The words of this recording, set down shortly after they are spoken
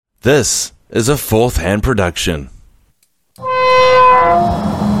This is a Fourth Hand production.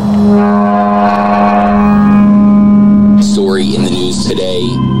 Story in the news today.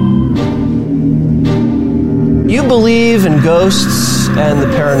 You believe in ghosts and the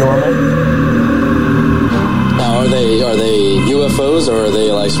paranormal? Now, are they UFOs or are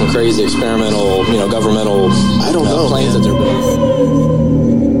they like some crazy experimental, governmental planes that they're building?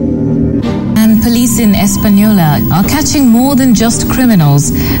 And police in Española are catching more than just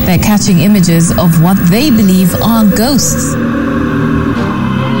criminals. They're catching images of what they believe are ghosts.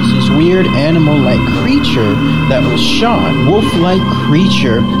 There's this weird animal-like creature that was shot, wolf-like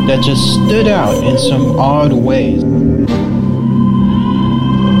creature that just stood out in some odd ways.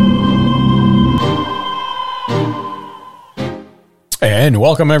 And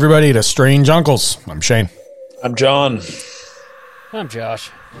welcome everybody to Strange Uncles. I'm Shane. I'm John. I'm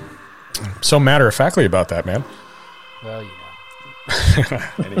Josh. So matter-of-factly about that, man. Well,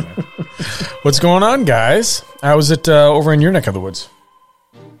 Anyway. What's going on, guys? How is it over in your neck of the woods?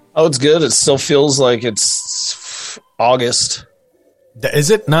 Oh, it's good. It still feels like it's August. Is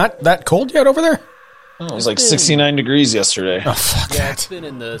it not that cold yet over there? Oh, it was like 69 degrees yesterday. Oh, fuck yeah, that. it's been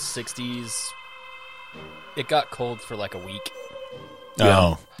in the 60s. It got cold for like a week.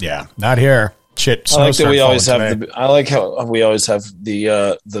 Oh, yeah. Not here. Shit. I like that we always have today. I like how we always have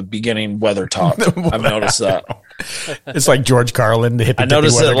the beginning weather talk. I've noticed that. It's like George Carlin, the hippie. I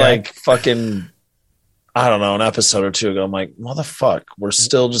noticed weather it guy. like fucking, I don't know, an episode or two ago. I'm like, motherfuck, we're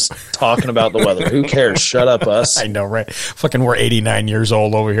still just talking about the weather. Who cares? Shut up, us. I know, right? Fucking, we're 89 years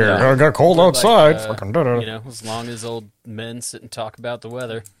old over here. Yeah. Oh, it got cold outside. Like, Fucking da-da. as long as old men sit and talk about the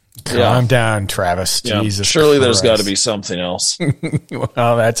weather. Calm down, Travis. Yeah. Jesus Surely there's Christ. got to be something else.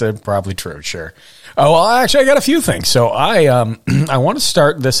 Well, that's probably true. Sure. Oh, well, actually, I got a few things. So I want to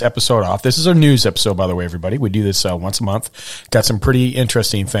start this episode off. This is our news episode, by the way, everybody. We do this once a month. Got some pretty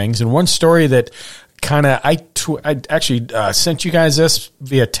interesting things, and one story that kind of I actually sent you guys this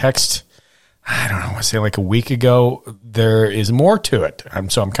via text. I don't know. I want to say like a week ago. There is more to it.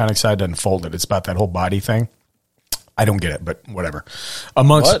 So I'm kind of excited to unfold it. It's about that whole body thing. I don't get it, but whatever.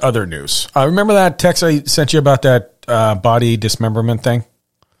 Amongst other news. Remember that text I sent you about that body dismemberment thing?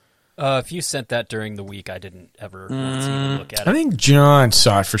 If you sent that during the week, I didn't ever want to even look at it. I think John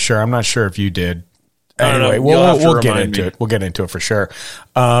saw it for sure. I'm not sure if you did. I don't Anyway, know. You'll have to we'll get remind into me. it. We'll get into it for sure.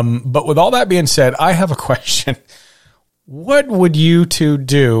 But with all that being said, I have a question. What would you two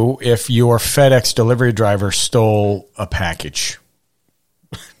do if your FedEx delivery driver stole a package?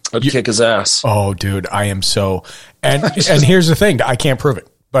 I'd kick his ass. Oh, dude, I am so. And here's the thing: I can't prove it,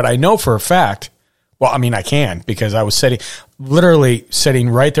 but I know for a fact. Well, I mean, I can because I was literally sitting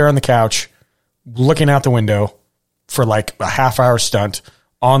right there on the couch, looking out the window for like a half-hour stunt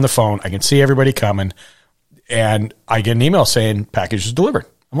on the phone. I can see everybody coming, and I get an email saying package is delivered.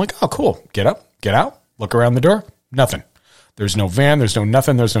 I'm like, oh, cool. Get up, get out, look around the door. Nothing. There's no van. There's no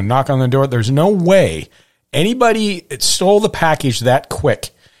nothing. There's no knock on the door. There's no way anybody stole the package that quick.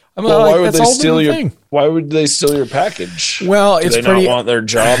 I'm Well, like, why would that's they all steal the your? thing. Why would they steal your package? Well, Do it's they pretty. not want their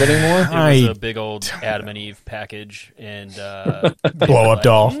job anymore? It was a big old Adam and Eve package, and Blow up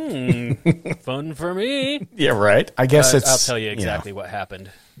doll. fun for me. Yeah, right. I guess it's. I'll tell you exactly what happened.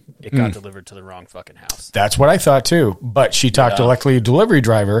 It got delivered to the wrong fucking house. That's what I thought too. But she talked to luckily a delivery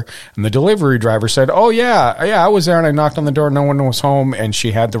driver, and the delivery driver said, "Oh yeah, I was there, and I knocked on the door. No one was home, and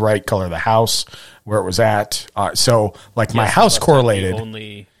she had the right color of the house where it was at. So like my house correlated." The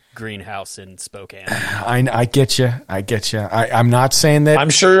only greenhouse in Spokane. I get you. I'm not saying that. I'm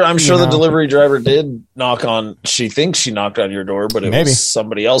sure know. the delivery driver did knock on. She thinks she knocked on your door, but it Maybe. was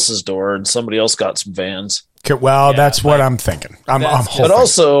somebody else's door, and somebody else got some vans. Well, Yeah, that's what but I'm thinking. I'm That's hoping. But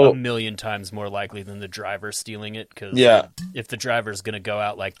also, a million times more likely than the driver stealing it. Because if the driver's going to go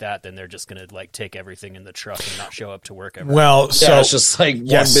out like that, then they're just going to like take everything in the truck and not show up to work ever. Well, so yeah, it's just like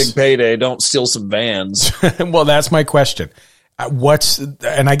yes. one big payday. Don't steal some vans. well, that's my question.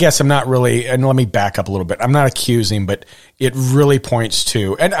 And I guess I'm not really, and let me back up a little bit. I'm not accusing, but it really points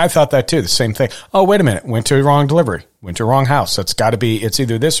to, and I thought that too, the same thing. Oh, wait a minute. Went to the wrong delivery, went to the wrong house. That's got to be, it's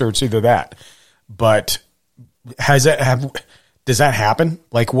either this or it's either that. But does that happen?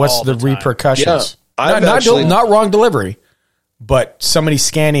 Like, what's All the the time. repercussions? Yeah, I've not wrong delivery, but somebody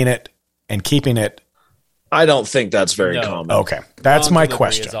scanning it and keeping it. I don't think that's very No. common. Okay. That's Wrong my delivery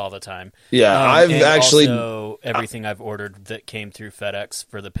question. is all the time. Yeah, I've and actually. also, everything I've ordered that came through FedEx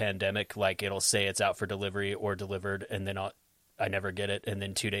for the pandemic, like it'll say it's out for delivery or delivered, and then I never get it, and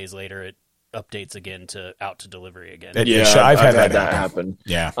then 2 days later it updates again to out to delivery again. Yeah, So I've had that happen.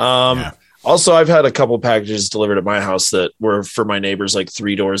 Yeah. Yeah. Also, I've had a couple packages delivered at my house that were for my neighbors, like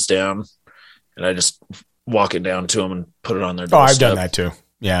 3 doors down, and I just walk it down to them and put it on their Oh, doorstep. I've done that too.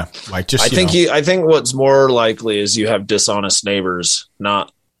 Yeah. Like just, I think what's more likely is you have dishonest neighbors,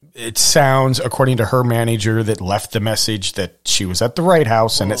 not. It sounds, according to her manager that left the message, that she was at the right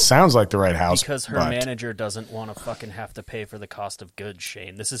house, and it sounds like the right house. Because her manager doesn't want to fucking have to pay for the cost of goods,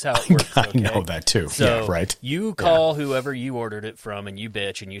 Shane. This is how it works. I know that too. So yeah, right. You call whoever you ordered it from and you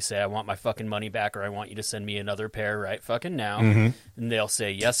bitch and you say, I want my fucking money back, or I want you to send me another pair right fucking now. And they'll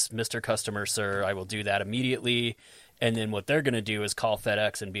say, yes, Mr. Customer, sir, I will do that immediately. And then what they're going to do is call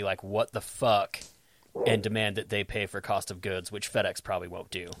FedEx and be like, what the fuck? And demand that they pay for cost of goods, which FedEx probably won't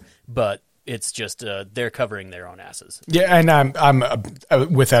do. But it's just they're covering their own asses. Yeah, and I'm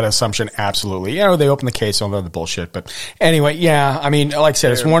with that assumption, absolutely. You know, they open the case on the bullshit. But anyway, yeah, I mean, like I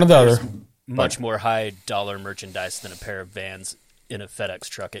said, it's one or the other. Much more high dollar merchandise than a pair of Vans in a FedEx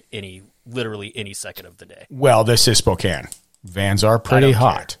truck at literally any second of the day. Well, this is Spokane. Vans are pretty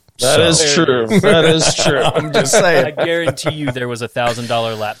hot. That is true. That is true. I'm just saying. I guarantee you there was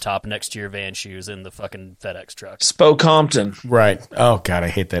 $1,000 laptop next to your Van shoes in the fucking FedEx truck. Spokompton. Right. Oh, God, I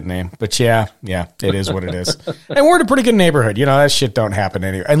hate that name. But yeah, it is what it is. And we're in a pretty good neighborhood. You know, that shit don't happen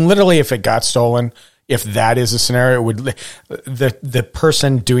anywhere. And literally, if it got stolen, if that is a scenario, the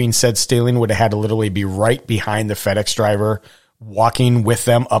person doing said stealing would have had to literally be right behind the FedEx driver, walking with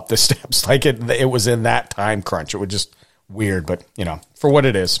them up the steps. Like it was in that time crunch. It would just... weird, but you know, for what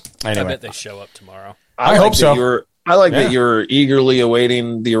it is. Anyway. I bet they show up tomorrow. I hope so. I like that you're eagerly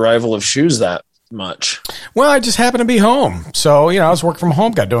awaiting the arrival of shoes that much. Well, I just happened to be home. So, you know, I was working from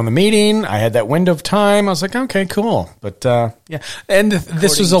home, got done the meeting. I had that window of time. I was like, okay, cool. But, yeah. And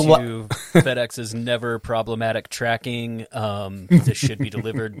this was FedEx's never problematic tracking. This should be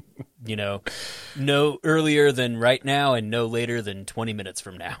delivered, you know, no earlier than right now and no later than 20 minutes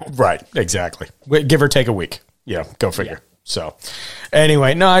from now. Right. Exactly. Give or take a week. Yeah, go figure. Yeah. So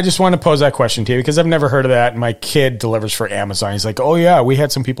anyway, no, I just want to pose that question to you because I've never heard of that. My kid delivers for Amazon. He's like, oh, yeah, we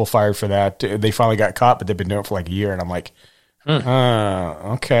had some people fired for that. They finally got caught, but they've been doing it for like a year. And I'm like,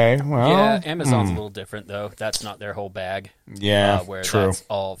 okay, well. Yeah, Amazon's a little different, though. That's not their whole bag. Yeah, where true. That's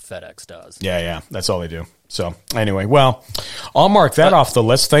all FedEx does. Yeah, that's all they do. So anyway, well, I'll mark that off the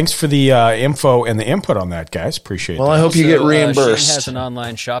list. Thanks for the info and the input on that, guys. Appreciate it. Well, I hope you get reimbursed. Shane has an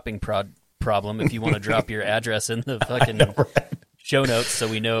online shopping problem if you want to drop your address in the fucking show notes so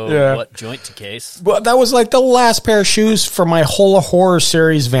we know what joint to case. Well, that was like the last pair of shoes for my whole horror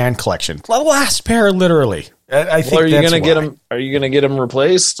series van collection. The last pair, literally. I think. Well, are you going to get them? Are you going to get them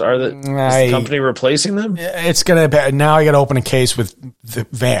replaced? Is the company replacing them? It's going to. Now I got to open a case with the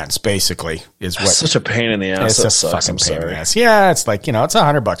Vans. Basically, is what. Such a pain in the ass. It's a fucking pain in the ass. Yeah, it's like, you know, it's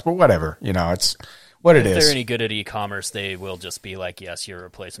 $100, but whatever. You know, it's what it is. If they're any good at e-commerce, they will just be like, yes, your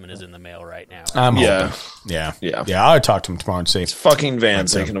replacement is in the mail right now. Yeah. I'll talk to them tomorrow and see. It's fucking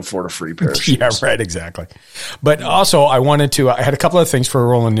Vans. They can afford a free pair of shoes. Yeah, right, exactly. But also, I had a couple of things for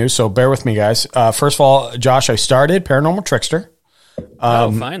rolling news, so bear with me, guys. First of all, Josh, I started Paranormal Trickster.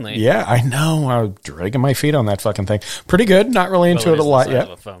 Finally. Yeah, I know. I was dragging my feet on that fucking thing. Pretty good. Not really into it a lot yet.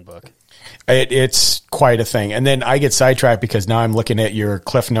 A phone book. It's quite a thing. And then I get sidetracked because now I'm looking at your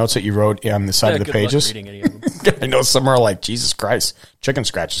cliff notes that you wrote on the side of the pages. Reading any of them. I know some are like, Jesus Christ, chicken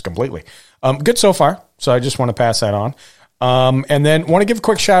scratches completely. Good so far. So I just want to pass that on. And then want to give a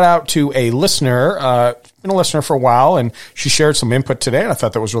quick shout out to a listener, been a listener for a while, and she shared some input today, and I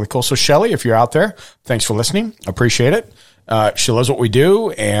thought that was really cool. So Shelly, if you're out there, thanks for listening. Appreciate it. She loves what we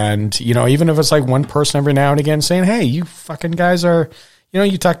do. And, you know, even if it's like one person every now and again saying, hey, you fucking guys are, you know,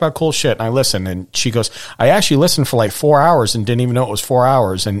 you talk about cool shit, and I listen. And she goes, I actually listened for like 4 hours and didn't even know it was 4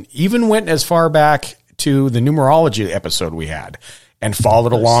 hours, and even went as far back to the numerology episode we had and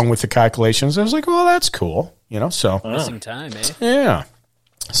followed along with the calculations. I was like, well, that's cool. You know, so. Missing time, eh? Yeah.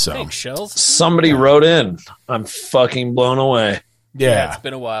 So. Thanks, Shells. Somebody wrote in. I'm fucking blown away. Yeah. It's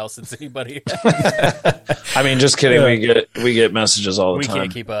been a while since anybody. I mean, just kidding. We get messages all the time. We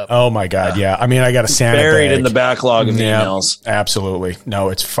can't keep up. Oh my God. Yeah. I mean, I got a sandbag. Buried in the backlog of emails. Absolutely. No,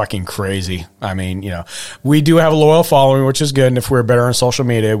 it's fucking crazy. I mean, you know, we do have a loyal following, which is good. And if we were better on social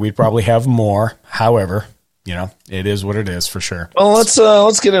media, we'd probably have more. However, you know, it is what it is for sure. Well, let's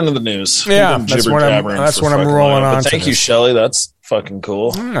get into the news. Yeah. That's what I'm rolling on. Thank you, Shelly. That's fucking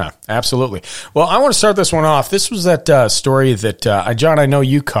cool. Yeah, absolutely. Well, I want to start this one off. This was that story that, John, I know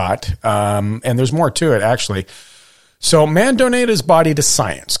you caught, and there's more to it, actually. So, man donated his body to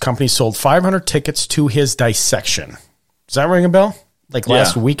science. Company sold 500 tickets to his dissection. Does that ring a bell? Like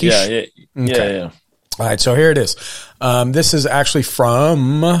last weekish? Yeah. All right, so here it is. This is actually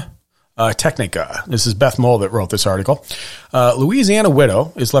from Technica. This is Beth Mole that wrote this article. Louisiana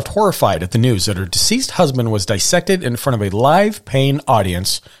widow is left horrified at the news that her deceased husband was dissected in front of a live paying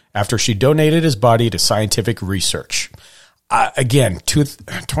audience after she donated his body to scientific research. Again,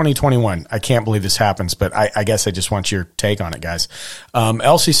 2021. I can't believe this happens, but I guess I just want your take on it, guys.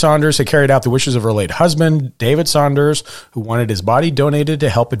 Elsie Saunders had carried out the wishes of her late husband, David Saunders, who wanted his body donated to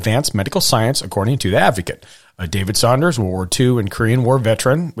help advance medical science, according to The Advocate. David Saunders, World War II and Korean War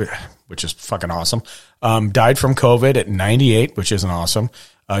veteran, which is fucking awesome, died from COVID at 98, which isn't awesome.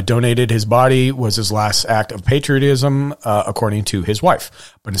 Donated his body was his last act of patriotism, according to his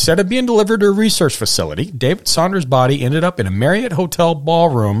wife. But instead of being delivered to a research facility, David Saunders' body ended up in a Marriott Hotel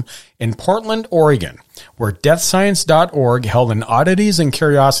ballroom in Portland, Oregon, where DeathScience.org held an Oddities and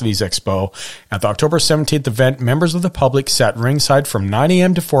Curiosities Expo. At the October 17th event, members of the public sat ringside from 9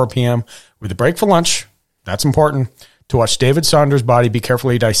 a.m. to 4 p.m. with a break for lunch. That's important. To watch David Saunders' body be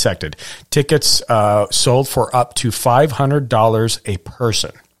carefully dissected. Tickets sold for up to $500 a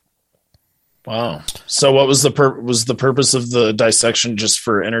person. Wow. So what was the purpose of the dissection? Just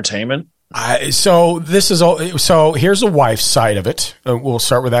for entertainment? So this is all. So here's the wife's side of it. We'll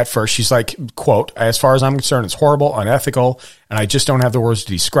start with that first. She's like, quote, "As far as I'm concerned, it's horrible, unethical, and I just don't have the words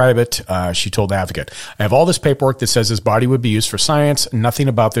to describe it." She told the Advocate, "I have all this paperwork that says his body would be used for science. Nothing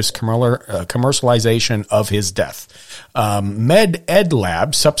about this commercialization of his death." Med Ed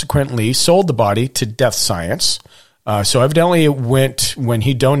Lab subsequently sold the body to Death Science. So evidently when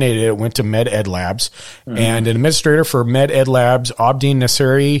he donated, it went to Med Ed Labs. Mm-hmm. And an administrator for Med Ed Labs, Abdeen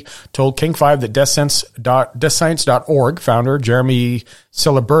Nasseri, told King 5 that DeathScience.org founder Jeremy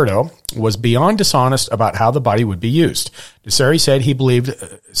Ciliberto was beyond dishonest about how the body would be used. Nasseri said he believed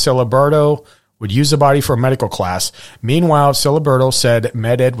Ciliberto would use the body for a medical class. Meanwhile, Ciliberto said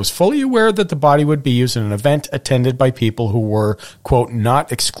Med Ed was fully aware that the body would be used in an event attended by people who were, quote,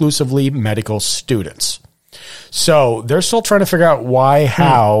 not exclusively medical students. So they're still trying to figure out why,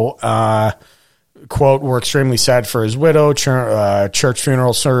 how, quote, "We're extremely sad for his widow." Church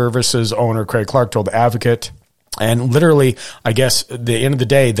Funeral Services owner Craig Clark told the Advocate. And literally, I guess, at the end of the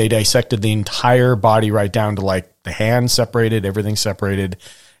day, they dissected the entire body right down to like the hands separated, everything separated.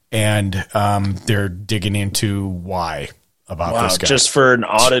 And they're digging into why about this guy. Just for an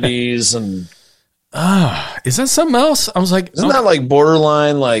oddities and... is that something else? I was like... Isn't that like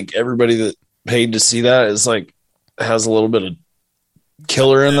borderline, like everybody that paid to see that is like has a little bit of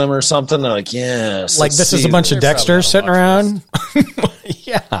killer in them or something? They're like, yes. Like this is a bunch of Dexters sitting around?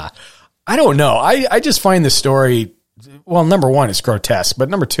 Yeah. I don't know. I just find this story... Well, number one, it's grotesque. But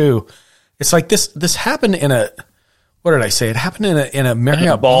number two, it's like this happened in a... What did I say? It happened in a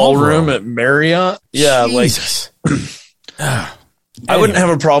Marriott ballroom at Marriott. Yeah, Jesus. I wouldn't have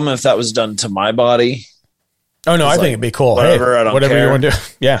a problem if that was done to my body. Oh no, I think it'd be cool. Whatever, I don't whatever care. you want to do.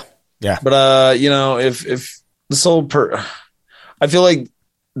 Yeah, yeah. But if this whole I feel like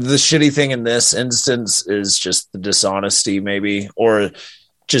the shitty thing in this instance is just the dishonesty, maybe, or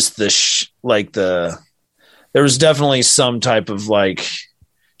just there was definitely some type of like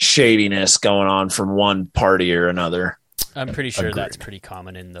shadiness going on from one party or another. I'm pretty sure that's pretty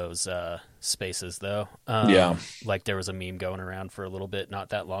common in those spaces, though. Yeah. Like there was a meme going around for a little bit not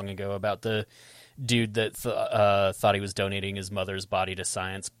that long ago about the dude that thought he was donating his mother's body to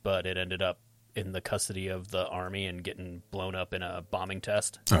science, but it ended up in the custody of the army and getting blown up in a bombing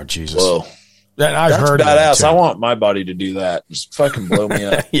test. Oh, Jesus. Whoa. I've heard badass. I want my body to do that. Just fucking blow me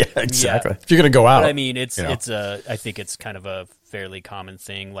up. Yeah, exactly. Yeah. If you're going to go out. But I mean, I think it's kind of a fairly common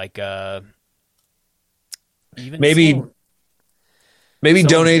thing. Like, even maybe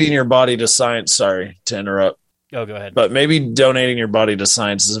donating your body to science. Sorry to interrupt. Oh, go ahead. But maybe donating your body to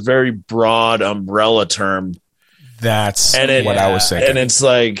science is a very broad umbrella term. That's what I was saying. And it's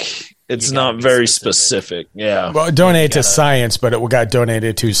like, it's not very specific. Yeah. Well, donate to science, but it got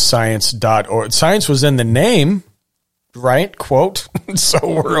donated to science.org. Science was in the name, right? Quote. So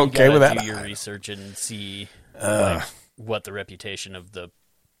we're okay with that. Do your research and see what the reputation of the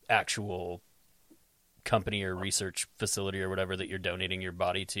actual company or research facility or whatever that you're donating your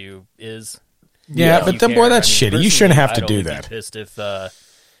body to is. Yeah, but then, boy, that's shitty. You shouldn't have to do that. I'd be pissed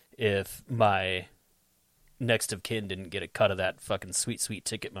if my next of kin didn't get a cut of that fucking sweet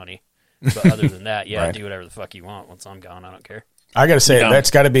ticket money. But other than that, yeah, right. Do whatever the fuck you want. Once I'm gone, I don't care. I got to say, that's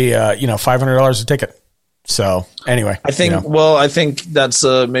got to be, $500 a ticket. So anyway, I think that's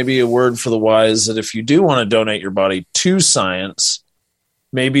maybe a word for the wise that if you do want to donate your body to science,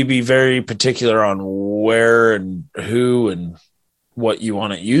 maybe be very particular on where and who and what you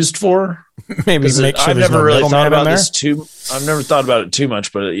want it used for. Maybe make sure I've never really thought about this I've never thought about it too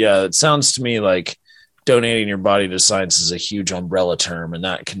much, but yeah, it sounds to me like donating your body to science is a huge umbrella term, and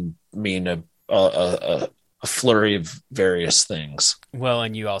that can mean a flurry of various things. Well,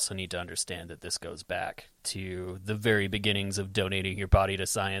 and you also need to understand that this goes back to the very beginnings of donating your body to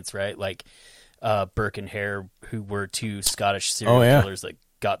science, right? Like Burke and Hare, who were two Scottish serial killers that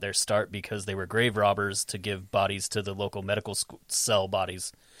got their start because they were grave robbers to give bodies to the local medical school, sell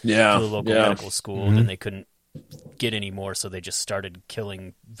bodies to the local medical school. Then they couldn't get any more, so they just started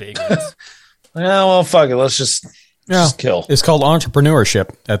killing vagrants. Yeah, well, fuck it. Let's just kill. It's called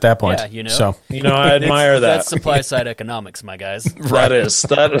entrepreneurship at that point. Yeah, So I admire that. That's supply side economics, my guys.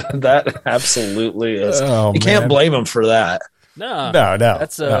 That absolutely is. Oh, you can't blame them for that. No.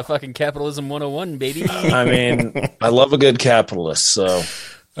 That's fucking capitalism 101, baby. I mean, I love a good capitalist. So,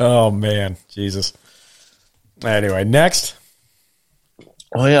 oh man, Jesus. Anyway, next.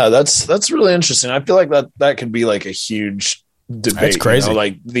 Oh yeah, that's really interesting. I feel like that could be like a huge debate. That's crazy.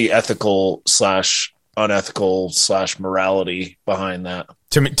 Like the ethical / unethical / morality behind that.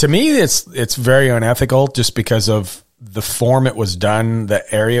 To me, it's very unethical just because of the form it was done, the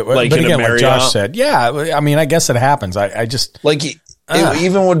area. Like but again, like Josh said, I mean, I guess it happens. I just like it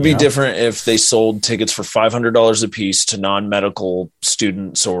even would be different if they sold tickets for $500 a piece to non-medical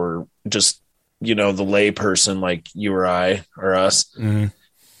students or just the lay person like you or I or us.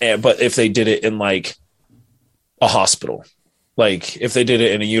 Mm-hmm. But if they did it in like a hospital, like if they did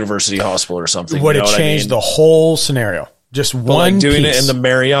it in a university hospital or something, would it change the whole scenario? Just one doing piece. it in the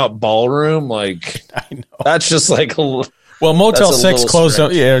Marriott ballroom, like I know. That's just like well, Motel 6 closed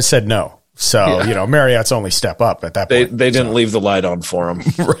up. Yeah, it said no. So Marriott's only step up at that point. They didn't leave the light on for them.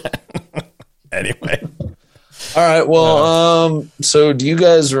 Anyway, all right. Well, so do you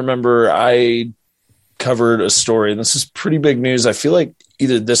guys remember I covered a story, and this is pretty big news. I feel like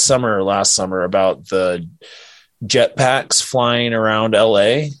either this summer or last summer about the jetpacks flying around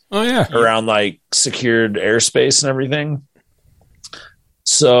LA. Oh yeah. Around like secured airspace and everything.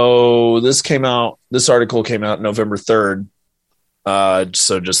 So this article came out November 3rd.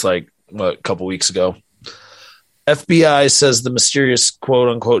 So just like a couple weeks ago. FBI says the mysterious quote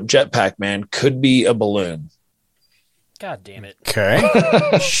unquote jetpack man could be a balloon. God damn it.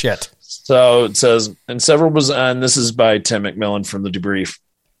 Okay. Shit. So it says and this is by Tim McMillan from the Debrief.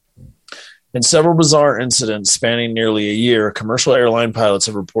 In several bizarre incidents spanning nearly a year, commercial airline pilots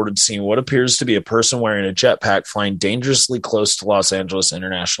have reported seeing what appears to be a person wearing a jetpack flying dangerously close to Los Angeles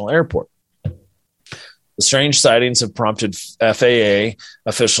International Airport. The strange sightings have prompted FAA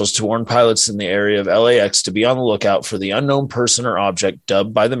officials to warn pilots in the area of LAX to be on the lookout for the unknown person or object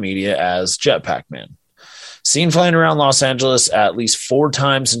dubbed by the media as Jetpack Man. Seen flying around Los Angeles at least 4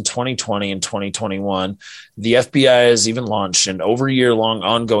 times in 2020 and 2021, the FBI has even launched an over a year-long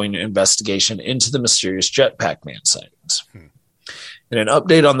ongoing investigation into the mysterious Jetpack Man sightings. In an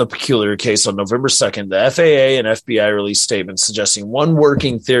update on the peculiar case on November 2nd, the FAA and FBI released statements suggesting one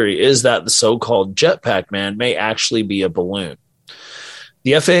working theory is that the so-called Jetpack Man may actually be a balloon.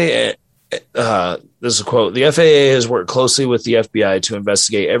 The FAA... this is a quote. The FAA has worked closely with the FBI to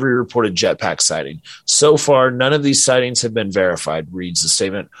investigate every reported jetpack sighting. So far, none of these sightings have been verified, reads the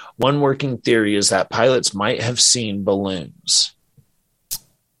statement. One working theory is that pilots might have seen balloons.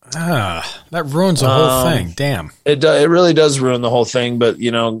 That ruins the whole thing. Damn. It really does ruin the whole thing, but,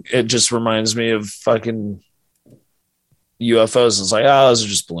 it just reminds me of fucking UFOs. It's like, those are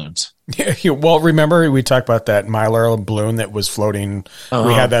just balloons. Well, remember we talked about that Mylar balloon that was floating.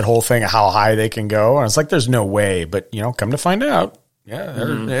 We had that whole thing of how high they can go, and it's like there's no way, but come to find out,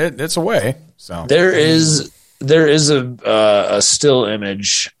 it's a way. So there is a still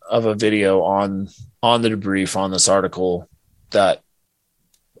image of a video on the Debrief on this article that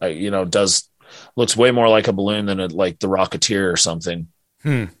looks way more like a balloon than like the Rocketeer or something.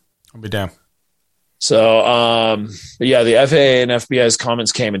 I'll be damned. So, the FAA and FBI's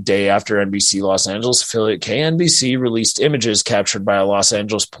comments came a day after NBC Los Angeles affiliate KNBC released images captured by a Los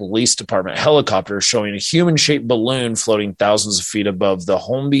Angeles Police Department helicopter showing a human-shaped balloon floating thousands of feet above the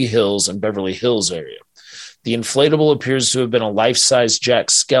Holmby Hills and Beverly Hills area. The inflatable appears to have been a life-size Jack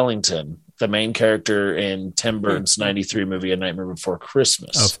Skellington, the main character in Tim Burton's 93 movie A Nightmare Before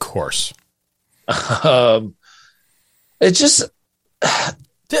Christmas. Of course. It just...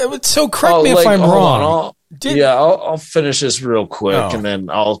 So correct me if I'm wrong. I'll finish this real quick and then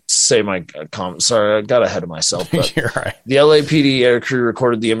I'll say my comment. Sorry, I got ahead of myself. But You're right. The LAPD air crew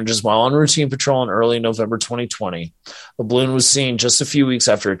recorded the images while on routine patrol in early November 2020. The balloon was seen just a few weeks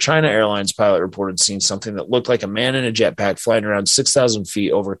after a China Airlines pilot reported seeing something that looked like a man in a jetpack flying around 6,000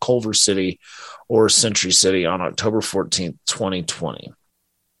 feet over Culver City or Century City on October 14th, 2020.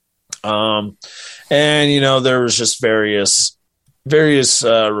 There was just various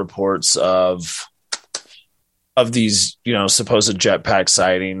reports of these, supposed jetpack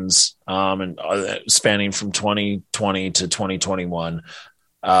sightings, and spanning from 2020 to 2021.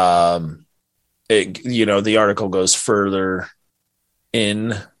 The article goes further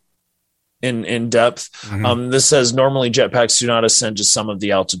in in depth. This says normally jetpacks do not ascend to some of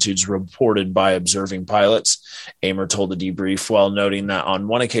the altitudes reported by observing pilots. Amer told the debrief while noting that on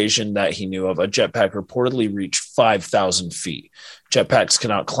one occasion that he knew of, a jetpack reportedly reached 5,000 feet. Jetpacks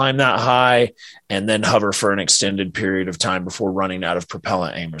cannot climb that high and then hover for an extended period of time before running out of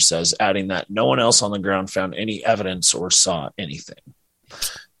propellant, Amer says, adding that no one else on the ground found any evidence or saw anything.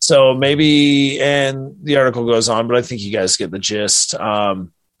 So maybe, and the article goes on, but I think you guys get the gist.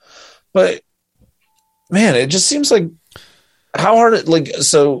 But man, it just seems like how hard it, like,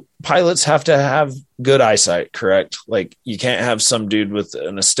 so pilots have to have good eyesight, correct? Like you can't have some dude with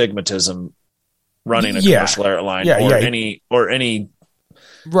an astigmatism running a commercial airline or any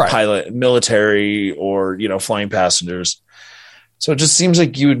pilot, military or, flying passengers. So it just seems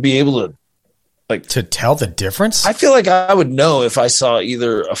like you would be able to to tell the difference. I feel like I would know if I saw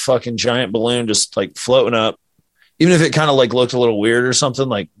either a fucking giant balloon just like floating up, even if it kind of like looked a little weird or something,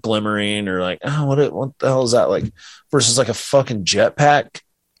 like glimmering or like, oh, what the hell is that like? Versus like a fucking jetpack.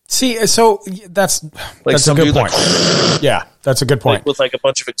 See, so that's a good point. Yeah, that's a good point. Like with like a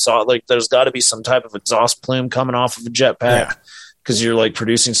bunch of exhaust, like there's got to be some type of exhaust plume coming off of a jetpack because you're like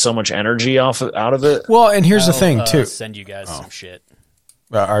producing so much energy out of it. Well, and here's the thing too. Send you guys some shit.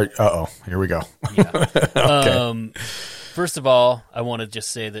 Here we go. Yeah. Okay. First of all, I want to just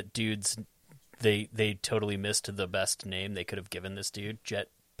say that dudes, they totally missed the best name they could have given this dude, Jet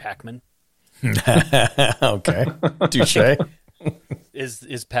Pac-Man. Okay, touche.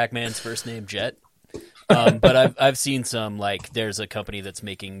 Is Pac-Man's first name Jet? But I've seen some, like, there's a company that's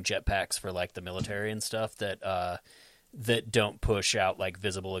making jetpacks for like the military and stuff that don't push out like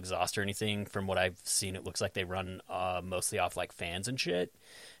visible exhaust or anything. From what I've seen, it looks like they run mostly off like fans and shit.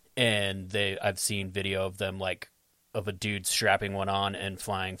 And I've seen video of them like of a dude strapping one on and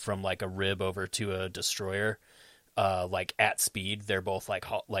flying from like a rib over to a destroyer, like at speed. They're both like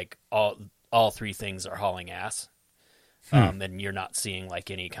all three things are hauling ass. And you're not seeing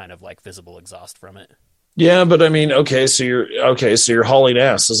like any kind of like visible exhaust from it. Yeah, but I mean, so you're hauling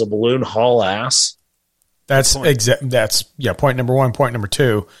ass. Does a balloon haul ass? That's point number one. Point number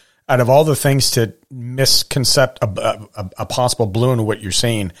two, out of all the things to misconcept a possible balloon of what you're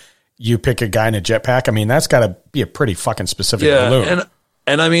seeing, you pick a guy in a jetpack. I mean, that's got to be a pretty fucking specific balloon.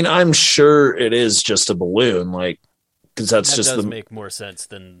 And I mean, I'm sure it is just a balloon, like, because that does make more sense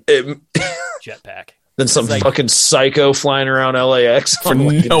than jetpack. Than some fucking psycho flying around LAX for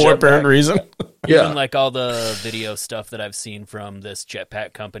no apparent reason. Yeah. Even like all the video stuff that I've seen from this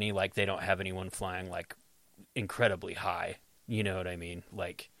jetpack company, like they don't have anyone flying like incredibly high. You know what I mean?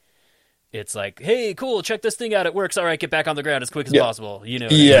 Like it's like, hey, cool, check this thing out. It works. All right, get back on the ground as quick as possible. You know?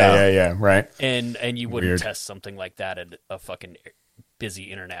 Yeah, right. And you wouldn't test something like that at a fucking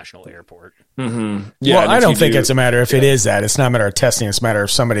busy international airport. Mm-hmm. Yeah, well, I don't think it's a matter if it is that. It's not a matter of testing. It's a matter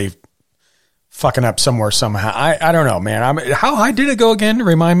of somebody fucking up somewhere somehow. I don't know, man. How high did it go again?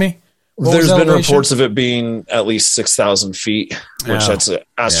 Remind me. There's been reports of it being at least 6,000 feet, which that's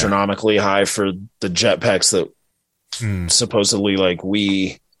astronomically high for the jetpacks that supposedly like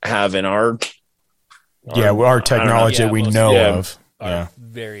we have in our technology we know of. Are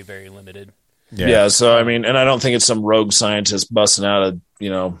very, very limited. Yeah. So I mean, and I don't think it's some rogue scientist busting out a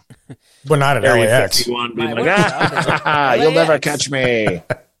but not at LAX. Being like, you'll never catch me.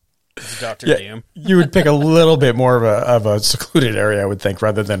 Dr. Doom. You would pick a little bit more of a secluded area, I would think,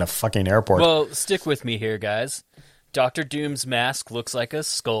 rather than a fucking airport. Well, stick with me here, guys. Dr. Doom's mask looks like a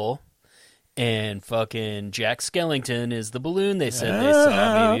skull, and fucking Jack Skellington is the balloon they said they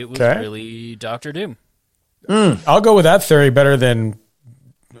saw. Maybe it was really Dr. Doom. I'll go with that theory better than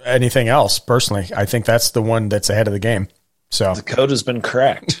anything else, personally. I think that's the one that's ahead of the game. So the code has been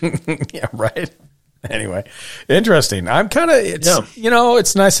cracked. Yeah, right. Anyway, interesting. I'm kind of,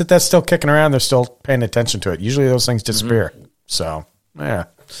 it's nice that that's still kicking around. They're still paying attention to it. Usually those things disappear. Mm-hmm. So, yeah,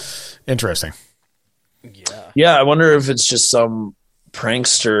 interesting. Yeah. I wonder if it's just some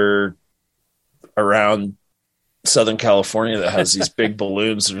prankster around Southern California that has these big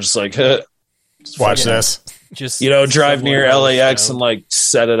balloons and just like, watch this. Just, drive near LAX and like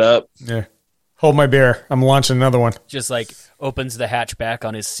set it up. Yeah. Hold my beer. I'm launching another one. Just like opens the hatch back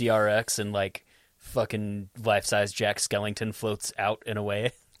on his CRX and like, fucking life-size Jack Skellington floats out and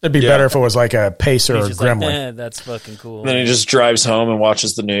away. It'd be better if it was like a Pacer or a Gremlin. Like, that's fucking cool. And then he just drives home and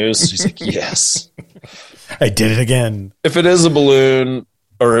watches the news. He's like, yes. I did it again. If it is a balloon,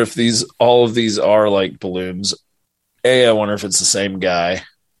 or if all of these are like balloons, A, I wonder if it's the same guy.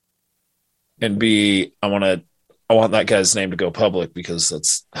 And B, I want that guy's name to go public because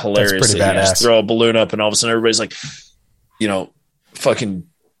that's hilarious. That's pretty badass. You just throw a balloon up and all of a sudden everybody's like, fucking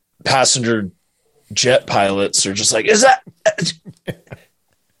passenger jet pilots are just like, is that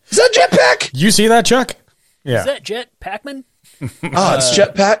Is that Jetpack? You see that, Chuck? Yeah. Is that Jet Pac-Man? Oh, it's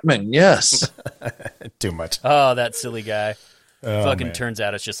Jet Pac-Man. Yes. Too much. Oh, that silly guy. Fucking man. turns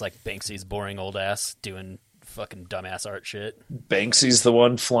out it's just like Banksy's boring old ass doing fucking dumbass art shit. Banksy's the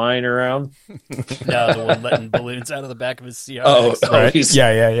one flying around. No, the one letting balloons out of the back of his CRX. Right? he's-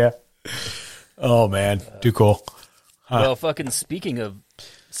 Yeah. Oh, man. Too cool. Well, fucking speaking of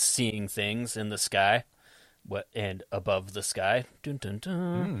seeing things in the sky, above the sky. Dun, dun,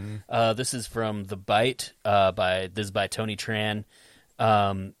 dun. This is from The Bite. By Tony Tran.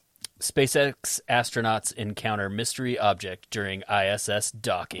 SpaceX astronauts encounter mystery object during ISS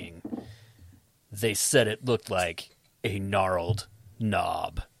docking. They said it looked like a gnarled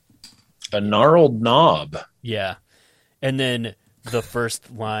knob. A gnarled knob. Yeah. And then the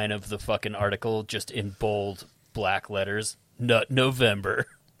first line of the fucking article, just in bold black letters, Nut November.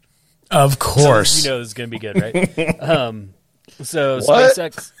 Of course. You know it's going to be good, right? So What?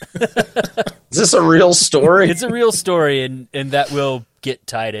 SpaceX... Is this a real story? It's a real story, and that will get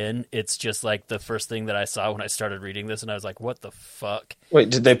tied in. It's just like the first thing that I saw when I started reading this, and I was like, what the fuck? Wait,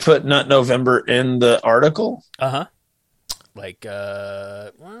 did they put Nut November in the article? Uh-huh. Like,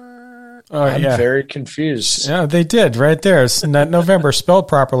 Oh, I'm yeah. very confused. Yeah, they did right there. It's not November spelled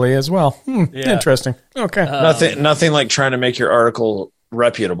properly as well. Yeah. Interesting. Okay. Nothing like trying to make your article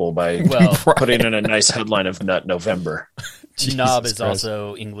reputable by well, putting in a nice headline of Nut November. knob is Christ.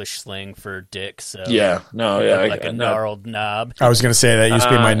 also English slang for dick, so Yeah, no, yeah. like a gnarled knob. I was going to say that used to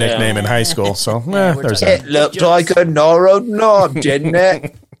be my nickname in high school. So we're there's talking- that. Looked like a gnarled knob, didn't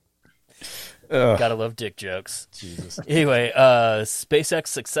it? Gotta love dick jokes. Jesus. Anyway, SpaceX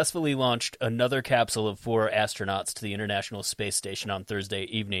successfully launched another capsule of 4 astronauts to the International Space Station on Thursday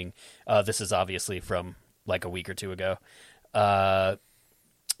evening. This is obviously from like a week or two ago.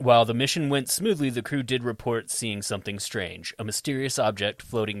 While the mission went smoothly, the crew did report seeing something strange, a mysterious object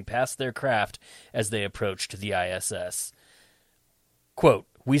floating past their craft as they approached the ISS. Quote,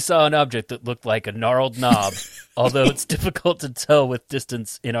 "We saw an object that looked like a gnarled knob, although it's difficult to tell with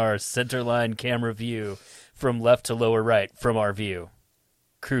distance in our centerline camera view from left to lower right from our view."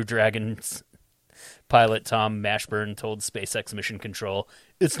 Crew Dragon's pilot Tom Mashburn told SpaceX Mission Control,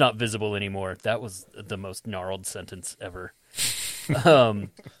 "It's not visible anymore." That was the most gnarled sentence ever. That's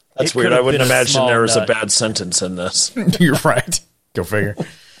It weird. could I have wouldn't been a imagine small there was nut. a bad sentence in this. You're right. Go figure.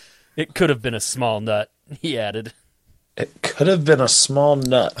 It could have been a small nut, he added. It could have been a small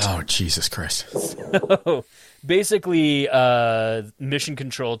nut. Oh, Jesus Christ. Basically, Mission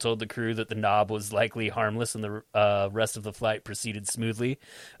Control told the crew that the knob was likely harmless and the rest of the flight proceeded smoothly.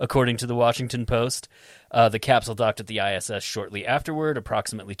 According to the Washington Post, the capsule docked at the ISS shortly afterward,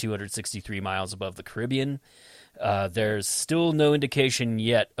 approximately 263 miles above the Caribbean. There's still no indication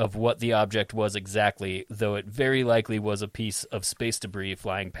yet of what the object was exactly, though it very likely was a piece of space debris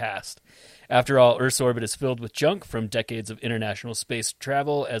flying past. After all, Earth's orbit is filled with junk from decades of international space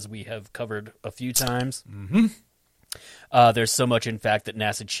travel, as we have covered a few times. Mm-hmm. There's so much, in fact, that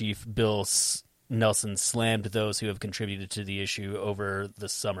NASA Chief Bill Nelson slammed those who have contributed to the issue over the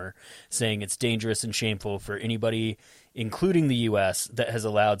summer, saying it's dangerous and shameful for anybody, including the U.S., that has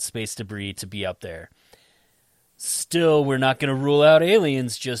allowed space debris to be up there. Still, we're not going to rule out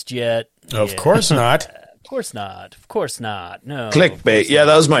aliens just yet. Of course not. Of course not. Of course not. No. Clickbait. Yeah,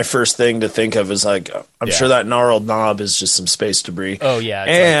 that was my first thing to think of is like, I'm Yeah. sure that gnarled knob is just some space debris. Oh, yeah.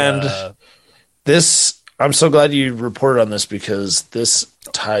 It's And like, this, I'm so glad you reported on this because this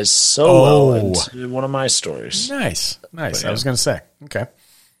ties so well into one of my stories. Nice. But, I was going to say. Okay.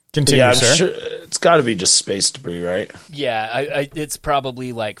 Continue, Yeah, I'm sir. sure it's got to be just space debris, right? yeah, it's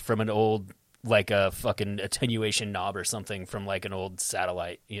probably like from an old, like a fucking attenuation knob or something from like an old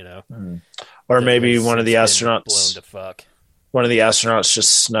satellite, you know? Or that maybe has one of the since been blown astronauts, to fuck. one of the astronauts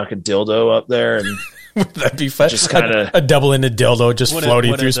just snuck a dildo up there and That'd be fun. Just kinda- a double-ended dildo just One of-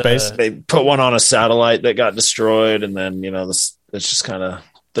 floating one through of the- space. they put one on a satellite that got destroyed. And then, it's just kind of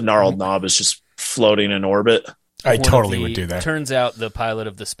the gnarled knob is just floating in orbit. I One of totally the- would do that. Turns out the pilot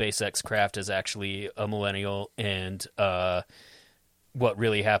of the SpaceX craft is actually a millennial, and what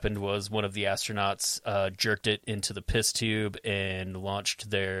really happened was one of the astronauts jerked it into the piss tube and launched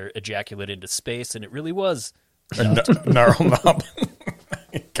their ejaculate into space, and it really was. Gnarl knob.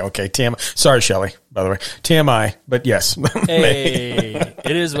 Okay, sorry, Shelley, by the way. TMI, but yes. Hey,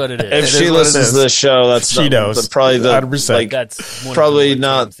 it is what it If is. she what it listens is. to this show, that's She knows. probably the 100%. like, That's one probably of the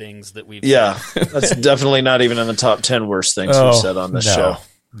more not- tame things that we've yeah, that's definitely not even in the top 10 worst things we've said on this show.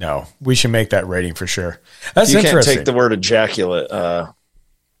 No, we should make that rating for sure. That's You can't interesting. take the word ejaculate.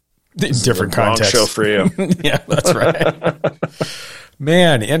 Different Wrong context. show for you. Yeah, that's right.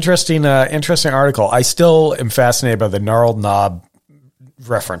 Man, interesting article. I still am fascinated by the gnarled knob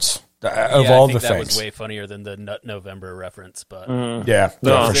reference of Yeah, all I think the that things. was way funnier than the Nut November reference, but Yeah,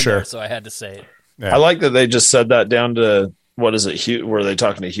 No, for it's in sure. there, so I had to say it. Yeah. I like that they just said that down to, what is it? Were they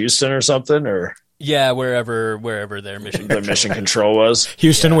talking to Houston or something, or Yeah, wherever their mission. their mission control was?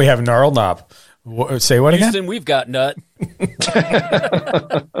 Houston, we have Gnarled Knob. Say what again? Houston, we've got Nut.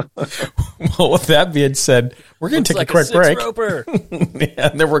 Well, with that being said, we're going to take Like a quick break. Roper. Yeah,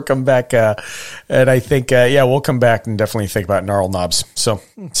 and then we'll come back. And I think, we'll come back and definitely think about Gnarled Knobs. So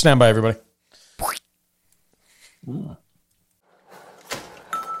stand by, everybody.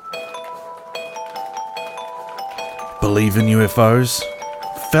 Believe in UFOs?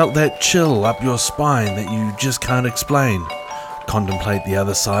 Felt that chill up your spine that you just can't explain? Contemplate the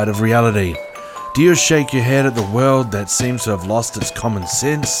other side of reality? Do you shake your head at the world that seems to have lost its common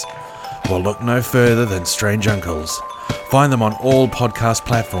sense? Well, look no further than Strange Uncles. Find them on all podcast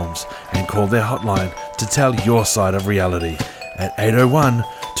platforms and call their hotline to tell your side of reality at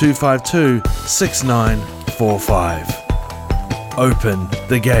 801-252-6945. Open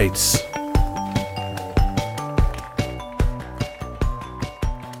the gates.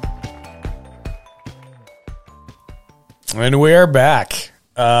 And we are back.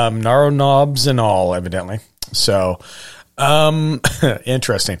 Gnarled Knobs and all, evidently. So,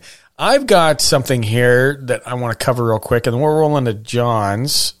 interesting. I've got something here that I want to cover real quick, and then we're rolling to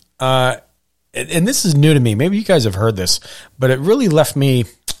John's. And this is new to me. Maybe you guys have heard this, but it really left me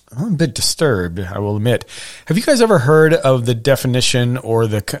a bit disturbed, I will admit. Have you guys ever heard of the definition or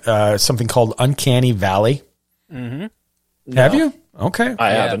the something called uncanny valley? Mm-hmm. Have you? Okay.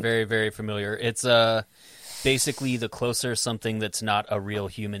 I Yeah, haven't. very, very familiar. It's basically the closer something that's not a real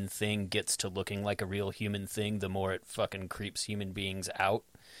human thing gets to looking like a real human thing, the more it fucking creeps human beings out,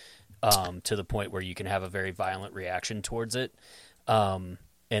 to the point where you can have a very violent reaction towards it. And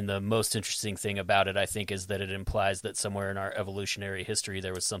the most interesting thing about it, I think, is that it implies that somewhere in our evolutionary history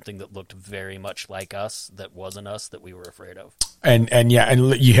there was something that looked very much like us that wasn't us that we were afraid of. And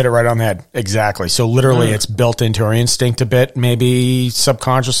you hit it right on the head. Exactly. So literally it's built into our instinct a bit. Maybe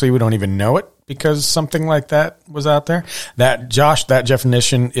subconsciously we don't even know it because something like that was out there. That, Josh, that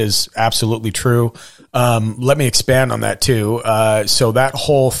definition is absolutely true. Let me expand on that too. So that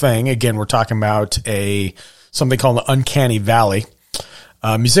whole thing, again, we're talking about something called the uncanny valley.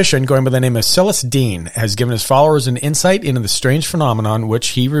 A musician going by the name of Silas Dean has given his followers an insight into the strange phenomenon, which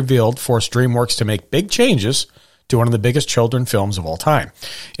he revealed forced DreamWorks to make big changes to one of the biggest children films of all time.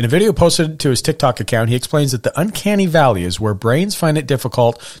 In a video posted to his TikTok account, he explains that the uncanny valley is where brains find it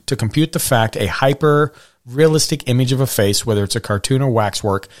difficult to compute the fact a hyper-realistic image of a face, whether it's a cartoon or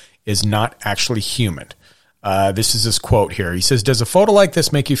waxwork, is not actually human. This is his quote here. He says, does a photo like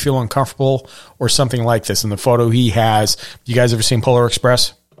this make you feel uncomfortable or something like this? In the photo he has, you guys ever seen Polar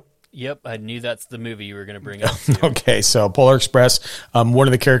Express? Yep, I knew that's the movie you were going to bring up. Too. Okay, so Polar Express, one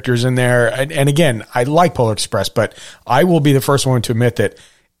of the characters in there, and again, I like Polar Express, but I will be the first one to admit that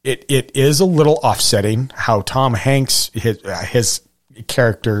it is a little offsetting how Tom Hanks, his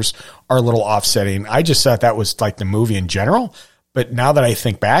characters are a little offsetting. I just thought that was like the movie in general. But now that I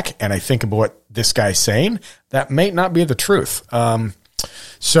think back and I think about what this guy's saying, that may not be the truth.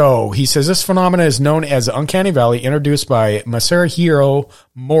 So he says this phenomena is known as the uncanny valley, introduced by Masahiro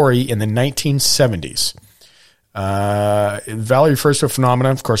Mori in the 1970s. Valley refers to a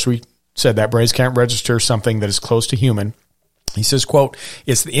phenomenon. Of course, we said that brains can't register something that is close to human. He says, quote,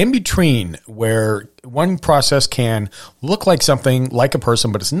 it's the in-between where one process can look like something like a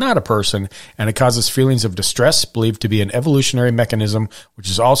person, but it's not a person, and it causes feelings of distress, believed to be an evolutionary mechanism, which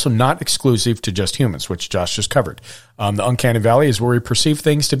is also not exclusive to just humans, which Josh just covered. The uncanny valley is where we perceive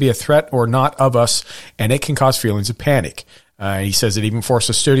things to be a threat or not of us, and it can cause feelings of panic. He says it even forced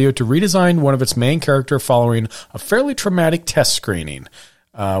the studio to redesign one of its main characters following a fairly traumatic test screening.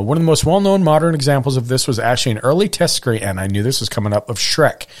 One of the most well-known modern examples of this was actually an early test screen, and I knew this was coming up, of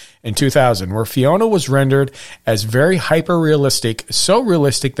Shrek in 2000, where Fiona was rendered as very hyper-realistic, so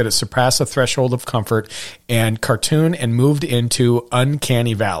realistic that it surpassed the threshold of comfort and cartoon and moved into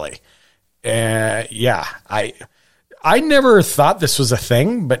Uncanny Valley. I never thought this was a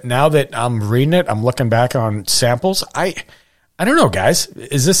thing, but now that I'm reading it, I'm looking back on samples. I don't know, guys.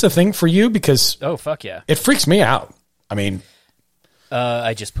 Is this a thing for you? Because Oh, fuck yeah. it freaks me out. I mean...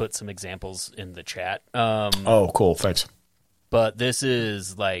 I just put some examples in the chat. Oh, cool. Thanks. But this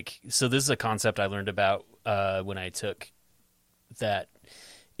is this is a concept I learned about when I took that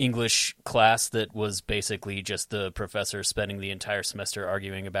English class that was basically just the professor spending the entire semester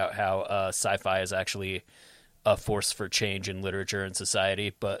arguing about how sci-fi is actually a force for change in literature and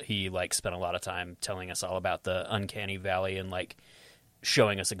society. But he spent a lot of time telling us all about the uncanny valley and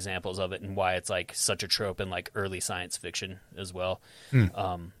showing us examples of it and why it's like such a trope in like early science fiction as well.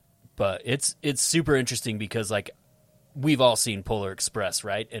 But it's super interesting because like we've all seen Polar Express,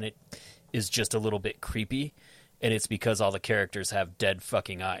 right? And it is just a little bit creepy, and it's because all the characters have dead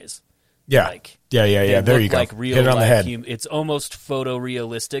fucking eyes. Yeah. Like, Yeah. There you go. Like real Hit it on the head. It's almost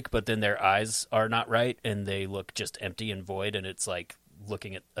photorealistic, but then their eyes are not right, and they look just empty and void, and it's like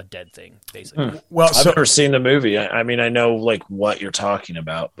looking at a dead thing, basically. Well, I've never seen the movie. I mean, I know like what you're talking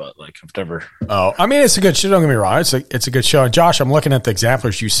about, but like I've never. Oh, I mean, it's a good show. Don't get me wrong. It's a good show. And Josh, I'm looking at the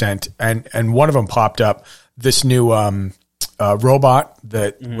examples you sent, and one of them popped up. This new robot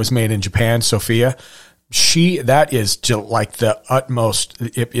that was made in Japan, Sophia. That is just like the utmost.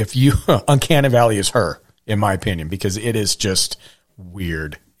 If you Uncanny Valley is her, in my opinion, because it is just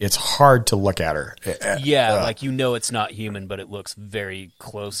weird. It's hard to look at her. Yeah, like it's not human, but it looks very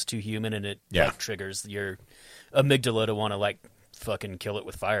close to human, and it like, triggers your amygdala to want to like fucking kill it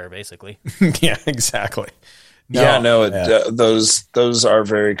with fire, basically. Yeah, exactly. Those are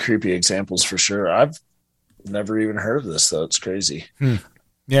very creepy examples for sure. I've never even heard of this though. It's crazy.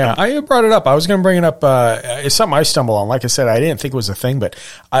 Yeah, I brought it up. I was going to bring it up. It's something I stumbled on. Like I said, I didn't think it was a thing, but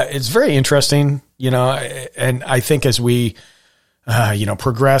it's very interesting, and I think as we,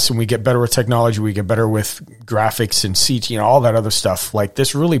 progress and we get better with technology, we get better with graphics and CG, all that other stuff. Like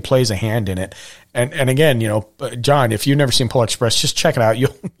this really plays a hand in it. And again, John, if you've never seen Polar Express, just check it out.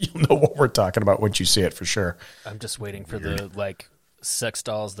 You'll know what we're talking about once you see it for sure. I'm just waiting for the like sex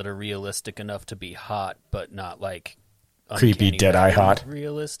dolls that are realistic enough to be hot, but not like creepy dead eye hot.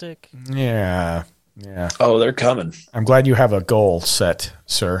 Realistic. Yeah. Oh, they're coming. I'm glad you have a goal set,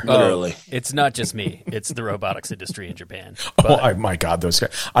 sir. Literally. It's not just me. It's the robotics industry in Japan. My God, those guys.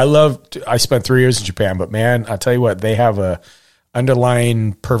 I spent 3 years in Japan, but man, I'll tell you what, they have a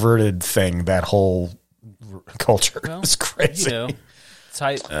underlying perverted thing, that whole culture. Well, it's crazy.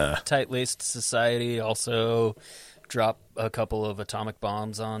 Tight-laced society, also drop a couple of atomic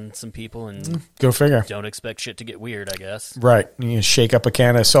bombs on some people and go figure. Don't expect shit to get weird, I guess. Right. You shake up a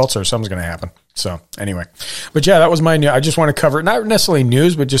can of seltzer, something's going to happen. So anyway, but yeah, that was my news. I just want to cover not necessarily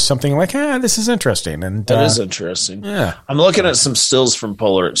news, but just something like, this is interesting. And that is interesting. Yeah. I'm looking at some stills from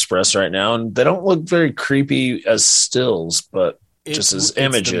Polar Express right now, and they don't look very creepy as stills, but just as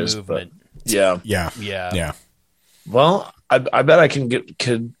images. But yeah. Well, I bet I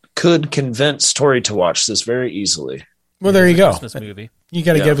could convince Tori to watch this very easily. Well, there you go. Christmas movie. You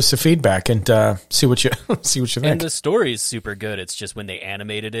got to give us the feedback and see what you think. And the story is super good. It's just when they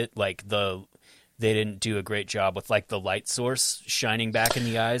animated it, like they didn't do a great job with like the light source shining back in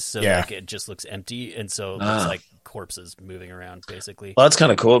the eyes, so like it just looks empty, and so it looks like corpses moving around, basically. Well, that's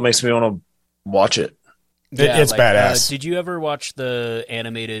kind of cool. It makes me want to watch it. It's badass. Did you ever watch the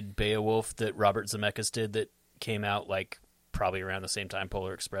animated Beowulf that Robert Zemeckis did that came out like probably around the same time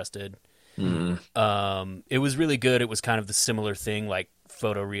Polar Express did? It was really good. It was kind of the similar thing, like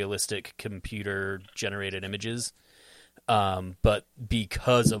photorealistic computer generated images. But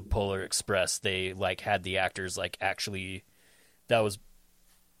because of Polar Express, they like had the actors like actually, that was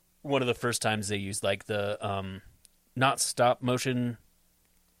one of the first times they used like the not stop motion,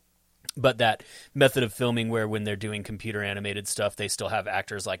 but that method of filming where when they're doing computer animated stuff, they still have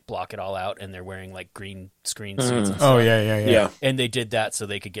actors like block it all out and they're wearing like green screen suits. And stuff. Oh yeah. And they did that so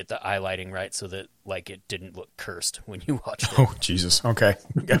they could get the eye lighting right so that like it didn't look cursed when you watched it. Oh, Jesus. Okay.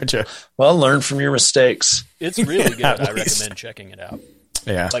 Gotcha. Well, learn from your mistakes. It's really good. I recommend checking it out.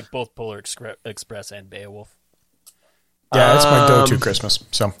 Yeah. Like both Polar Express and Beowulf. Yeah, that's my go-to Christmas.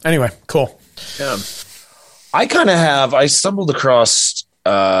 So anyway, cool. Yeah. I stumbled across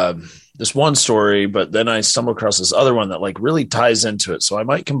this one story, but then I stumbled across this other one that like really ties into it. So I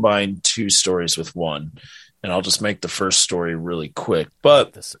might combine two stories with one, and I'll just make the first story really quick.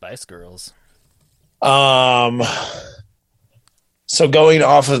 But the Spice Girls. So going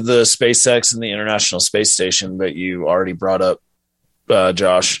off of the SpaceX and the International Space Station that you already brought up,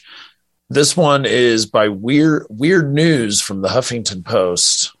 Josh, this one is by Weird News from the Huffington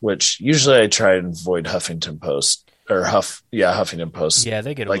Post, which usually I try and avoid Huffington Post. Or Huffington Post. Yeah,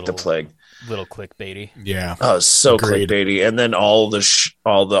 they get like the plague. Little clickbaity. Yeah. Oh, so agreed. Clickbaity. And then all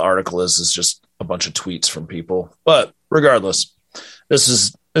the article is just a bunch of tweets from people. But regardless, this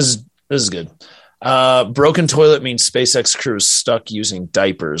is good. Broken toilet means SpaceX crew is stuck using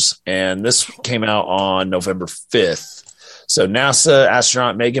diapers, and this came out on November 5th. So NASA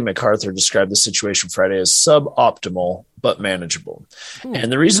astronaut Megan McArthur described the situation Friday as suboptimal but manageable. Ooh.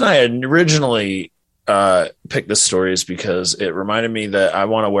 And the reason I had originally picked this story is because it reminded me that I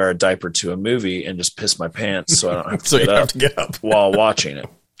want to wear a diaper to a movie and just piss my pants so I don't have to, get up while watching it.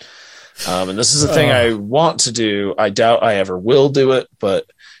 And this is the thing I want to do. I doubt I ever will do it, but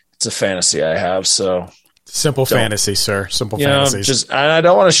it's a fantasy I have. So simple fantasy, sir. Simple fantasies. I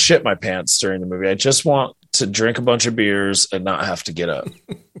don't want to shit my pants during the movie. I just want to drink a bunch of beers and not have to get up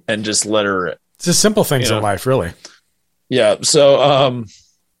and just let her rip. It's the simple things in life, really. Yeah. So,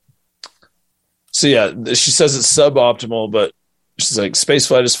 she says it's suboptimal, but she's like,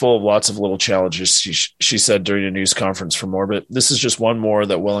 spaceflight is full of lots of little challenges. She said during a news conference from orbit, this is just one more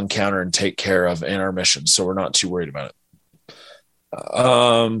that we'll encounter and take care of in our mission. So we're not too worried about it.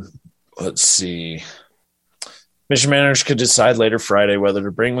 Let's see. Mission managers could decide later Friday whether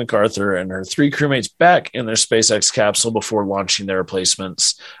to bring MacArthur and her 3 crewmates back in their SpaceX capsule before launching their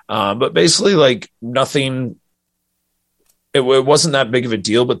replacements. But basically, like, nothing. It wasn't that big of a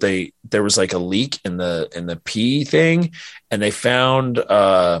deal, but there was like a leak in the pee thing, and they found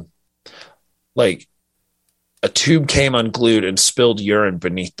like a tube came unglued and spilled urine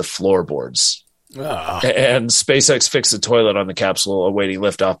beneath the floorboards. And SpaceX fixed the toilet on the capsule awaiting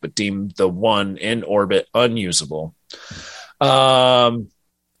liftoff, but deemed the one in orbit unusable. So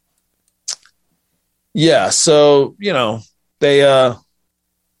they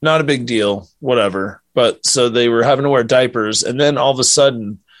not a big deal, whatever. But so they were having to wear diapers, and then all of a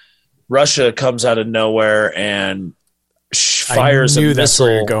sudden, Russia comes out of nowhere and fires a missile. That's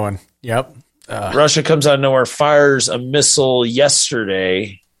where you're going. Yep. Russia comes out of nowhere, fires a missile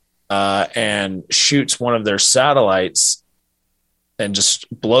yesterday, and shoots one of their satellites, and just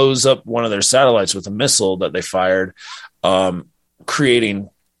blows up one of their satellites with a missile that they fired, creating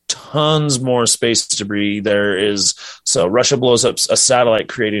tons more space debris. So Russia blows up a satellite,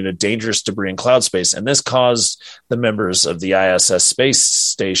 creating a dangerous debris in cloud space. And this caused the members of the ISS space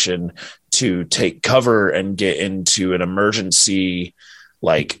station to take cover and get into an emergency,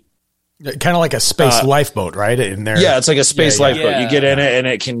 like kind of like a space lifeboat, right? In there. Yeah. It's like a space lifeboat. You get in it and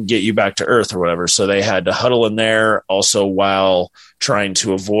it can get you back to Earth or whatever. So they had to huddle in there also while trying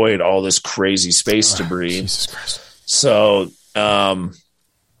to avoid all this crazy space debris. Jesus Christ.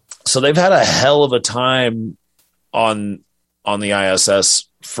 So they've had a hell of a time on the ISS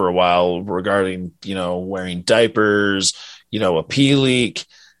for a while regarding, wearing diapers, a pee leak,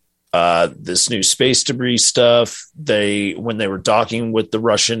 this new space debris stuff. When they were docking with the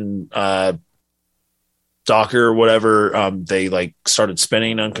Russian docker or whatever, they like started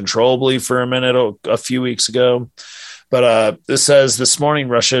spinning uncontrollably for a minute a few weeks ago. But this says this morning,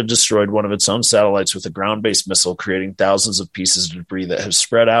 Russia destroyed one of its own satellites with a ground-based missile, creating thousands of pieces of debris that have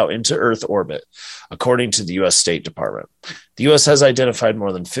spread out into Earth orbit, according to the U.S. State Department. The U.S. has identified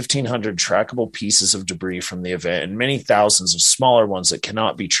more than 1,500 trackable pieces of debris from the event and many thousands of smaller ones that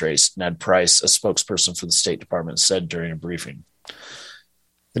cannot be traced, Ned Price, a spokesperson for the State Department, said during a briefing.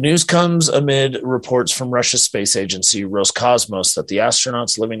 The news comes amid reports from Russia's space agency Roscosmos that the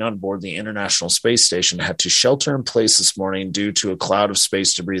astronauts living on board the International Space Station had to shelter in place this morning due to a cloud of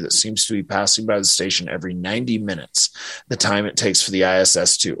space debris that seems to be passing by the station every 90 minutes, the time it takes for the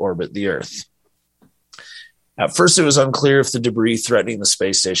ISS to orbit the Earth. At first, it was unclear if the debris threatening the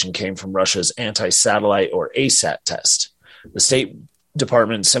space station came from Russia's anti-satellite or ASAT test. The State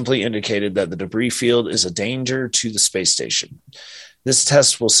Department simply indicated that the debris field is a danger to the space station. This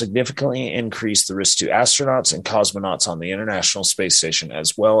test will significantly increase the risk to astronauts and cosmonauts on the International Space Station,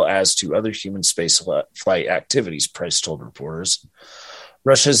 as well as to other human space flight activities, Price told reporters.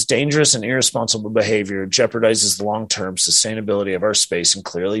 Russia's dangerous and irresponsible behavior jeopardizes the long-term sustainability of our space and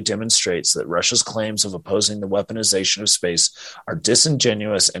clearly demonstrates that Russia's claims of opposing the weaponization of space are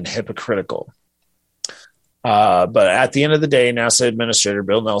disingenuous and hypocritical. But at the end of the day, NASA Administrator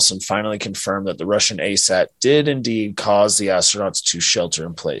Bill Nelson finally confirmed that the Russian ASAT did indeed cause the astronauts to shelter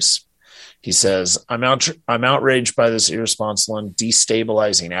in place. He says, I'm outraged by this irresponsible and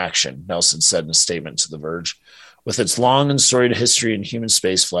destabilizing action, Nelson said in a statement to The Verge. With its long and storied history in human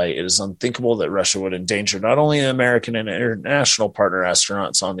spaceflight, it is unthinkable that Russia would endanger not only American and international partner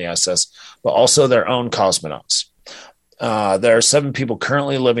astronauts on the ISS, but also their own cosmonauts. There are 7 people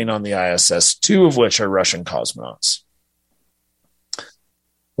currently living on the ISS, 2 of which are Russian cosmonauts.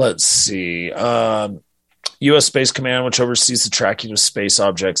 Let's see. U.S. Space Command, which oversees the tracking of space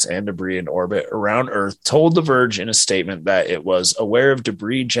objects and debris in orbit around Earth, told The Verge in a statement that it was aware of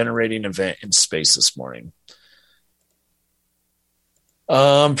debris-generating event in space this morning.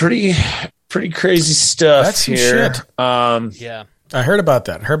 Pretty crazy stuff. That's some here. shit. Yeah. I heard about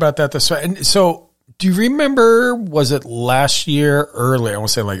that. And so, do you remember, was it last year, I want to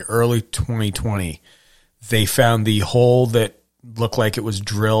say like early 2020, they found the hole that looked like it was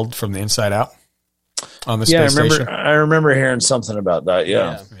drilled from the inside out on the space station? I remember hearing something about that.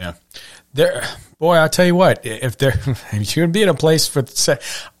 Yeah. There, boy, I'll tell you what, if you're going to be in a place for,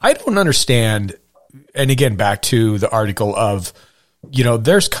 I don't understand. And again, back to the article of,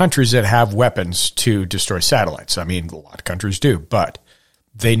 there's countries that have weapons to destroy satellites. I mean, a lot of countries do, but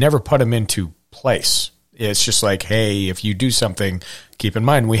they never put them into place. It's just like, hey, if you do something, keep in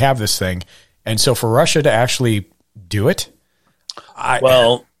mind we have this thing. And so for Russia to actually do it, I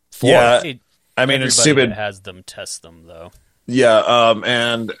mean, it's stupid. Has them test them though. Yeah,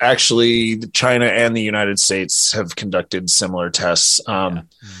 and actually, China and the United States have conducted similar tests.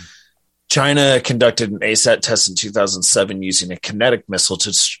 China conducted an ASAT test in 2007 using a kinetic missile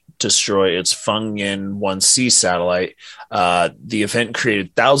to destroy its Fengyan 1C satellite. The event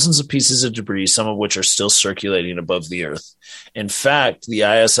created thousands of pieces of debris, some of which are still circulating above the Earth. In fact, the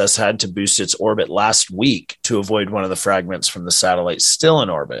ISS had to boost its orbit last week to avoid one of the fragments from the satellite still in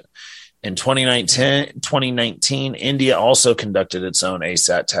orbit. In 2019, India also conducted its own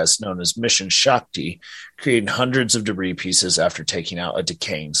ASAT test known as Mission Shakti, creating hundreds of debris pieces after taking out a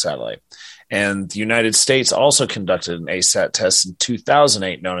decaying satellite. And the United States also conducted an ASAT test in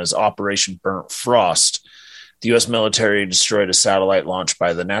 2008 known as Operation Burnt Frost. The U.S. military destroyed a satellite launched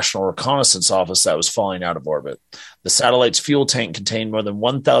by the National Reconnaissance Office that was falling out of orbit. The satellite's fuel tank contained more than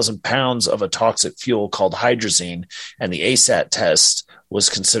 1,000 pounds of a toxic fuel called hydrazine, and the ASAT test was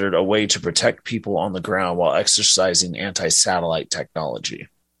considered a way to protect people on the ground while exercising anti-satellite technology.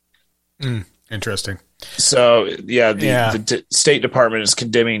 Interesting. So, the State Department is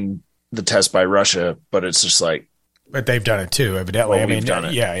condemning the test by Russia, but it's just like... But they've done it too, evidently. Well, we've done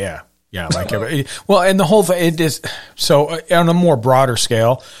it. Yeah. Like well, and the whole thing, it is... So, on a more broader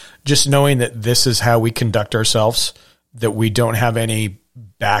scale, just knowing that this is how we conduct ourselves, that we don't have any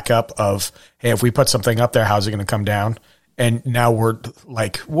backup of, hey, if we put something up there, how's it going to come down? And now we're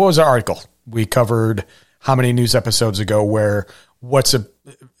like, what was our article? We covered how many news episodes ago where we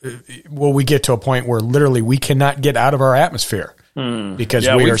get to a point where literally we cannot get out of our atmosphere because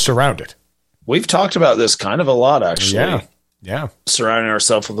we are surrounded. We've talked about this kind of a lot, actually. Yeah. Surrounding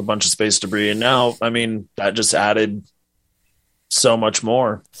ourselves with a bunch of space debris. And now, I mean, that just added so much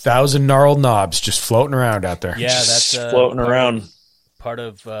more. 1,000 gnarled knobs just floating around out there. Yeah, that's floating around. Part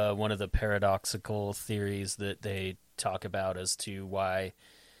of one of the paradoxical theories that they talk about as to why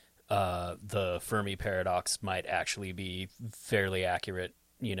the Fermi paradox might actually be fairly accurate,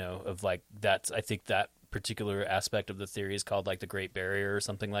 of like that's, I think that particular aspect of the theory is called like the Great Barrier or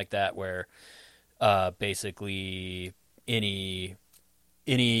something like that, where basically any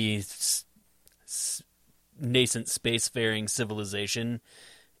nascent spacefaring civilization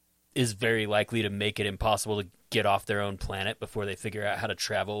is very likely to make it impossible to get off their own planet before they figure out how to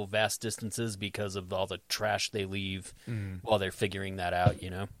travel vast distances because of all the trash they leave while they're figuring that out,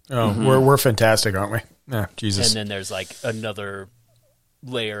 We're fantastic, aren't we? Yeah, Jesus. And then there's like another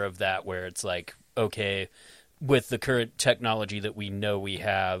layer of that where it's like, okay, with the current technology that we know we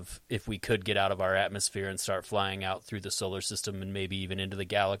have, if we could get out of our atmosphere and start flying out through the solar system and maybe even into the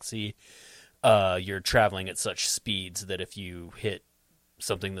galaxy, you're traveling at such speeds that if you hit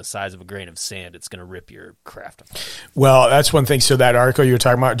something the size of a grain of sand, it's going to rip your craft apart. Well, that's one thing. So that article you were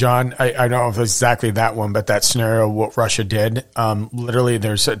talking about, John, I don't know if it's exactly that one, but that scenario, what Russia did, literally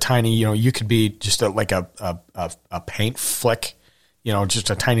there's a tiny, you could be just like a paint flick,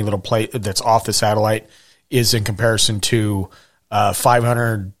 just a tiny little plate that's off the satellite is in comparison to a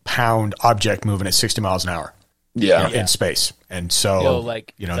 500-pound object moving at 60 miles an hour in space. And so,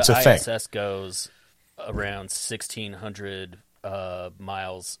 it's a thing. The ISS goes around 1,600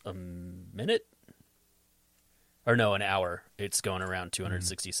 miles a minute, or no, an hour. It's going around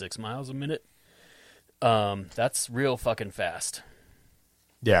 266 miles a minute. That's real fucking fast.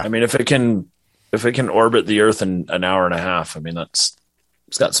 Yeah, I mean, if it can orbit the Earth in an hour and a half, I mean, it's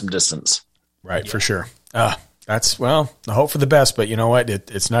got some distance, right? Yeah. For sure. That's the hope for the best, but you know what?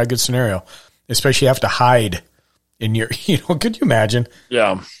 It's not a good scenario, especially you have to hide in your, could you imagine?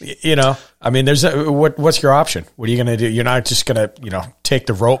 Yeah. I mean, what's your option? What are you going to do? You're not just going to, take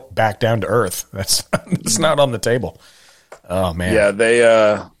the rope back down to Earth. That's not on the table. Oh man. Yeah.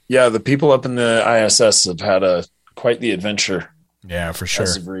 The people up in the ISS have had quite the adventure. Yeah, for sure.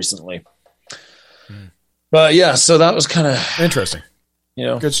 As of recently. But yeah, so that was kind of interesting.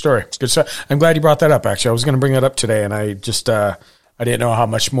 Good story. Good stuff. I'm glad you brought that up. Actually, I was going to bring that up today, and I just I didn't know how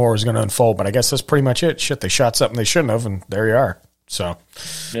much more was going to unfold. But I guess that's pretty much it. Shit, they shot something they shouldn't have, and there you are. So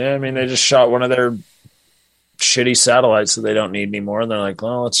yeah, I mean, they just shot one of their shitty satellites that they don't need anymore, and they're like,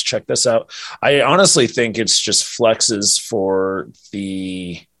 well, let's check this out. I honestly think it's just flexes for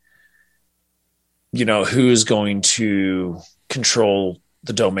the who's going to control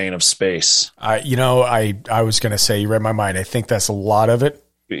the domain of space. I was going to say, you read my mind. I think that's a lot of it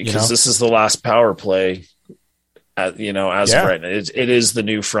because this is the last power play. As of right now, it is the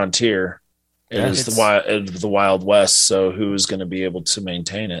new frontier. It is the Wild West. So who is going to be able to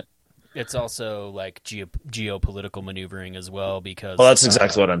maintain it? It's also like geopolitical maneuvering as well, because that's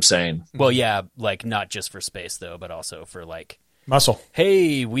exactly what I'm saying. Well, yeah, like not just for space though, but also for like muscle.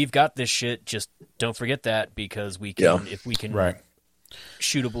 Hey, we've got this shit. Just don't forget that, because we can if we can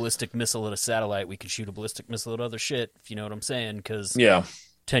shoot a ballistic missile at a satellite, we can shoot a ballistic missile at other shit. If you know what I'm saying? Because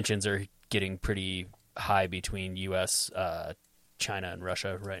tensions are getting pretty high between U.S., China, and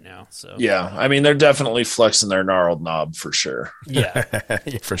Russia right now. So I mean, they're definitely flexing their gnarled knob for sure. Yeah,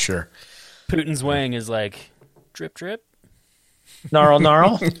 for sure. Putin's wang is like drip, drip, gnarl.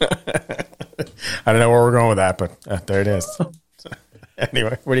 I don't know where we're going with that, but there it is.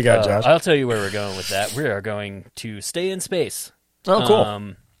 Anyway, what do you got, Josh? I'll tell you where we're going with that. We are going to stay in space. Oh,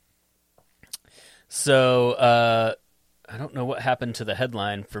 cool. So I don't know what happened to the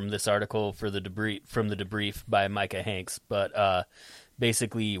headline from this article from the debrief by Micah Hanks, but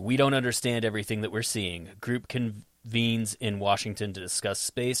basically, we don't understand everything that we're seeing. Group convenes in Washington to discuss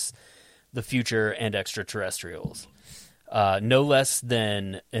space, the future, and extraterrestrials. No less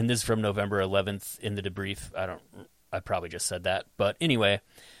than, and this is from November 11th in the debrief. I probably just said that, but anyway,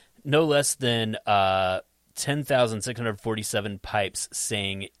 no less than 10,647 pipes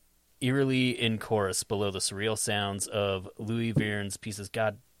sang eerily in chorus below the surreal sounds of Louis Verne's pieces.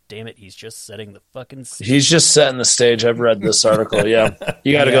 God damn it, he's just setting the fucking stage. He's just setting the stage. I've read this article. Yeah.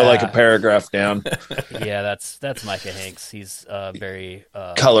 You got to go like a paragraph down. Yeah, that's Micah Hanks. He's very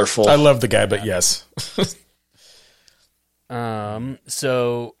colorful. I love the guy, but yes.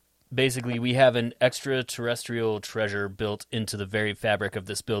 So basically, we have an extraterrestrial treasure built into the very fabric of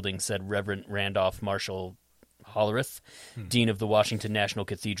this building, said Reverend Randolph Marshall Hollerith, Dean of the Washington National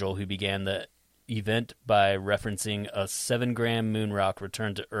Cathedral, who began the event by referencing a 7-gram moon rock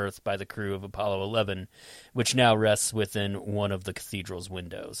returned to Earth by the crew of Apollo 11, which now rests within one of the cathedral's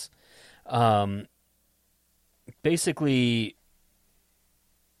windows. Basically,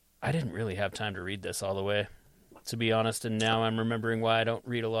 I didn't really have time to read this all the way, to be honest, and now I'm remembering why I don't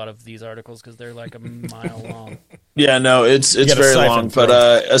read a lot of these articles, because they're like a mile long. Yeah, no, it's very long, but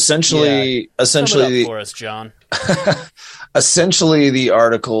essentially, Sum it up for us, John. Essentially, the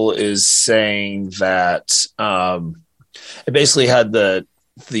article is saying that it basically had the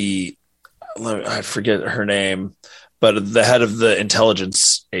I forget her name, but the head of the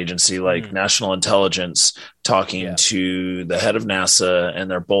intelligence agency, like National Intelligence, talking to the head of NASA,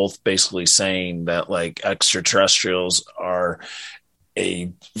 and they're both basically saying that like extraterrestrials are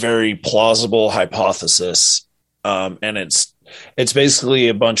a very plausible hypothesis. And it's basically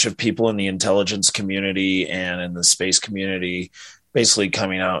a bunch of people in the intelligence community and in the space community basically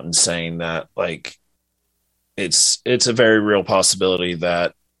coming out and saying that like it's a very real possibility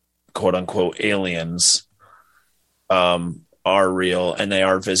that quote unquote aliens are real and they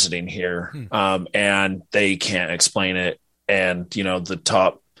are visiting here. And they can't explain it. And,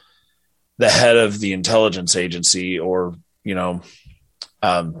 the head of the intelligence agency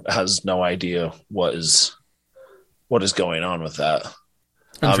has no idea what is going on with that.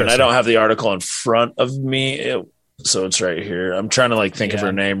 And I don't have the article in front of me, so it's right here. I'm trying to think of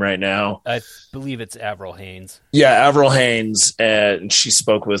her name right now. I believe it's Avril Haines. Yeah, Avril Haines, and she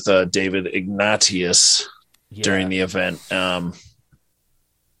spoke with David Ignatius during the event.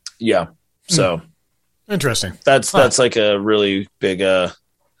 So interesting. That's like a really big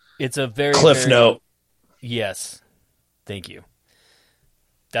it's a very cliff note. Yes. Thank you.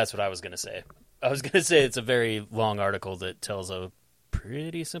 That's what I was going to say. I was going to say it's a very long article that tells a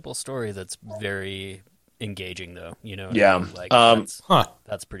pretty simple story that's very engaging, though.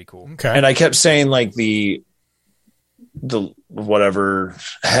 That's pretty cool. Okay. And I kept saying the whatever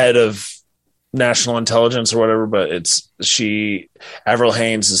head of national intelligence or whatever, but Avril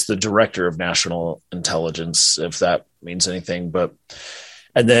Haines is the director of national intelligence, if that means anything.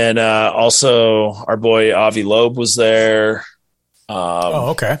 And then also our boy Avi Loeb was there.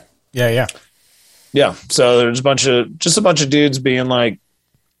 Okay. Yeah. Yeah, so there's a bunch of dudes being like,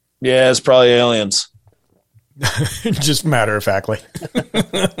 yeah, it's probably aliens. Just matter of factly.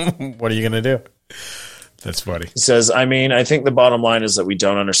 What are you going to do? That's funny. He says, I think the bottom line is that we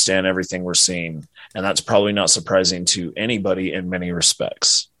don't understand everything we're seeing, and that's probably not surprising to anybody in many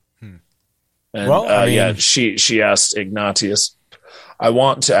respects. And she asked Ignatius, I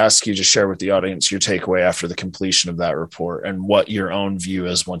want to ask you to share with the audience your takeaway after the completion of that report and what your own view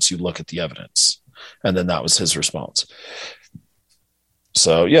is once you look at the evidence. And then that was his response.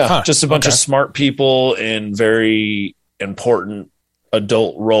 So, just a bunch of smart people in very important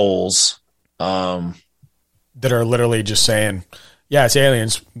adult roles. That are literally just saying, Yeah, it's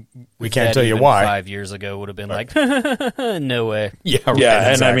aliens. We can't That tell you even why. 5 years ago would have been like, no way. Yeah, right, Yeah,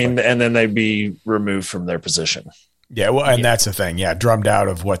 and exactly. I mean, and then they'd be removed from their position. Yeah, well, and that's the thing. Yeah, drummed out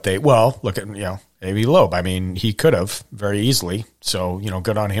of what they. Well, look at Avi Loeb. I mean, he could have very easily. So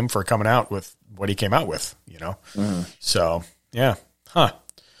good on him for coming out with what he came out with. So yeah,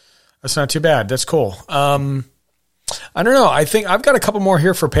 that's not too bad. That's cool. I don't know. I think I've got a couple more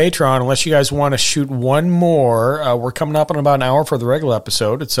here for Patreon. Unless you guys want to shoot one more, we're coming up on about an hour for the regular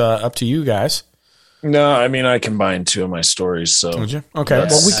episode. It's up to you guys. No, I mean, I combined two of my stories. So Would you? Okay.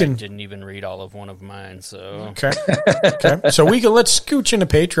 Yes. Well, we can. I didn't even read all of one of mine, so Okay. So let's scooch into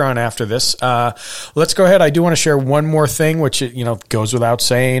Patreon after this. Let's go ahead. I do want to share one more thing, which, goes without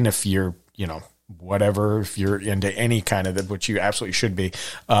saying if you're, whatever, if you're into any kind of which you absolutely should be.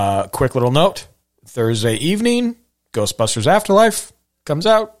 Quick little note. Thursday evening, Ghostbusters Afterlife comes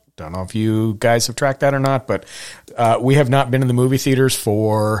out. Don't know if you guys have tracked that or not, but we have not been in the movie theaters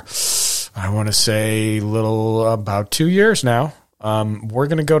for, I want to say, about 2 years now. We're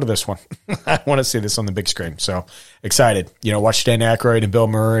going to go to this one. I want to see this on the big screen. So excited. Watch Dan Aykroyd and Bill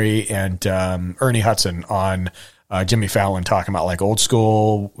Murray and Ernie Hudson on Jimmy Fallon talking about like old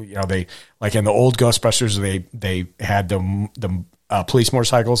school. They like in the old Ghostbusters, they had the police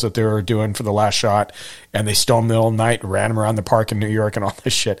motorcycles that they were doing for the last shot, and they stole them the middle of the night and ran them around the park in New York and all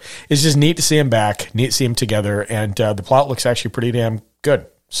this shit. It's just neat to see them back, neat to see them together, and the plot looks actually pretty damn good.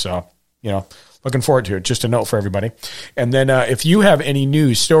 So, looking forward to it. Just a note for everybody. And then if you have any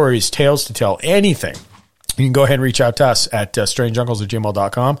news, stories, tales to tell, anything, you can go ahead and reach out to us at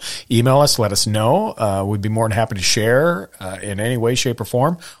strangeuncles@gmail.com. Email us, let us know. We'd be more than happy to share in any way, shape, or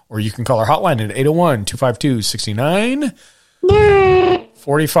form. Or you can call our hotline at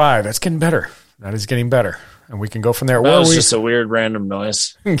 801-252-6945. That's getting better. That is getting better. And we can go from there. That was just a weird random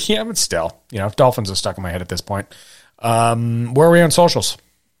noise. Yeah, but still. Dolphins are stuck in my head at this point. Where are we on socials?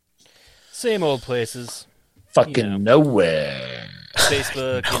 same old places. Fucking nowhere.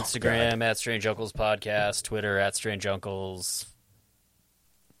 Facebook, Instagram at Strange Uncles Podcast, Twitter at Strange Uncles,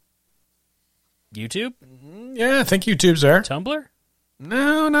 YouTube, Yeah, I think YouTube's there. Tumblr,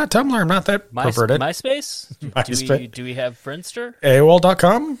 No, not Tumblr. I'm not that perverted. MySpace. Do we have Friendster?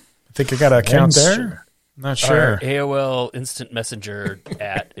 AOL.com? I think I got an account Friendster. there. Not sure. Our AOL Instant Messenger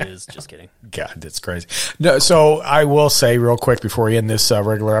is just kidding. God, that's crazy. No, so I will say real quick before we end this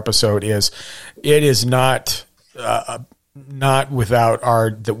regular episode it is not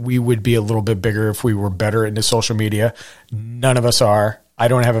without that we would be a little bit bigger if we were better into social media. None of us are. I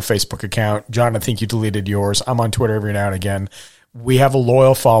don't have a Facebook account. John, I think you deleted yours. I'm on Twitter every now and again. We have a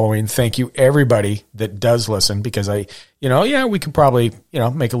loyal following. Thank you, everybody that does listen, because we could probably,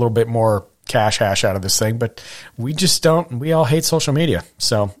 make a little bit more cash hash out of this thing, but we just don't. We all hate social media.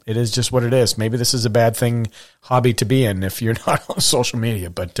 So it is just what it is. Maybe this is a bad hobby to be in if you're not on social media.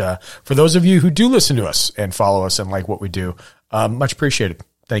 But for those of you who do listen to us and follow us and like what we do, much appreciated.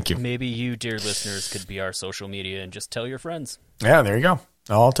 Thank you. Maybe you, dear listeners, could be our social media and just tell your friends. Yeah, there you go.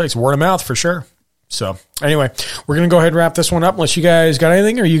 All it takes, word of mouth for sure. So anyway, we're going to go ahead and wrap this one up. Unless you guys got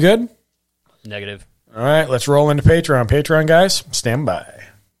anything. Are you good? Negative. All right, let's roll into Patreon. Patreon, guys, stand by.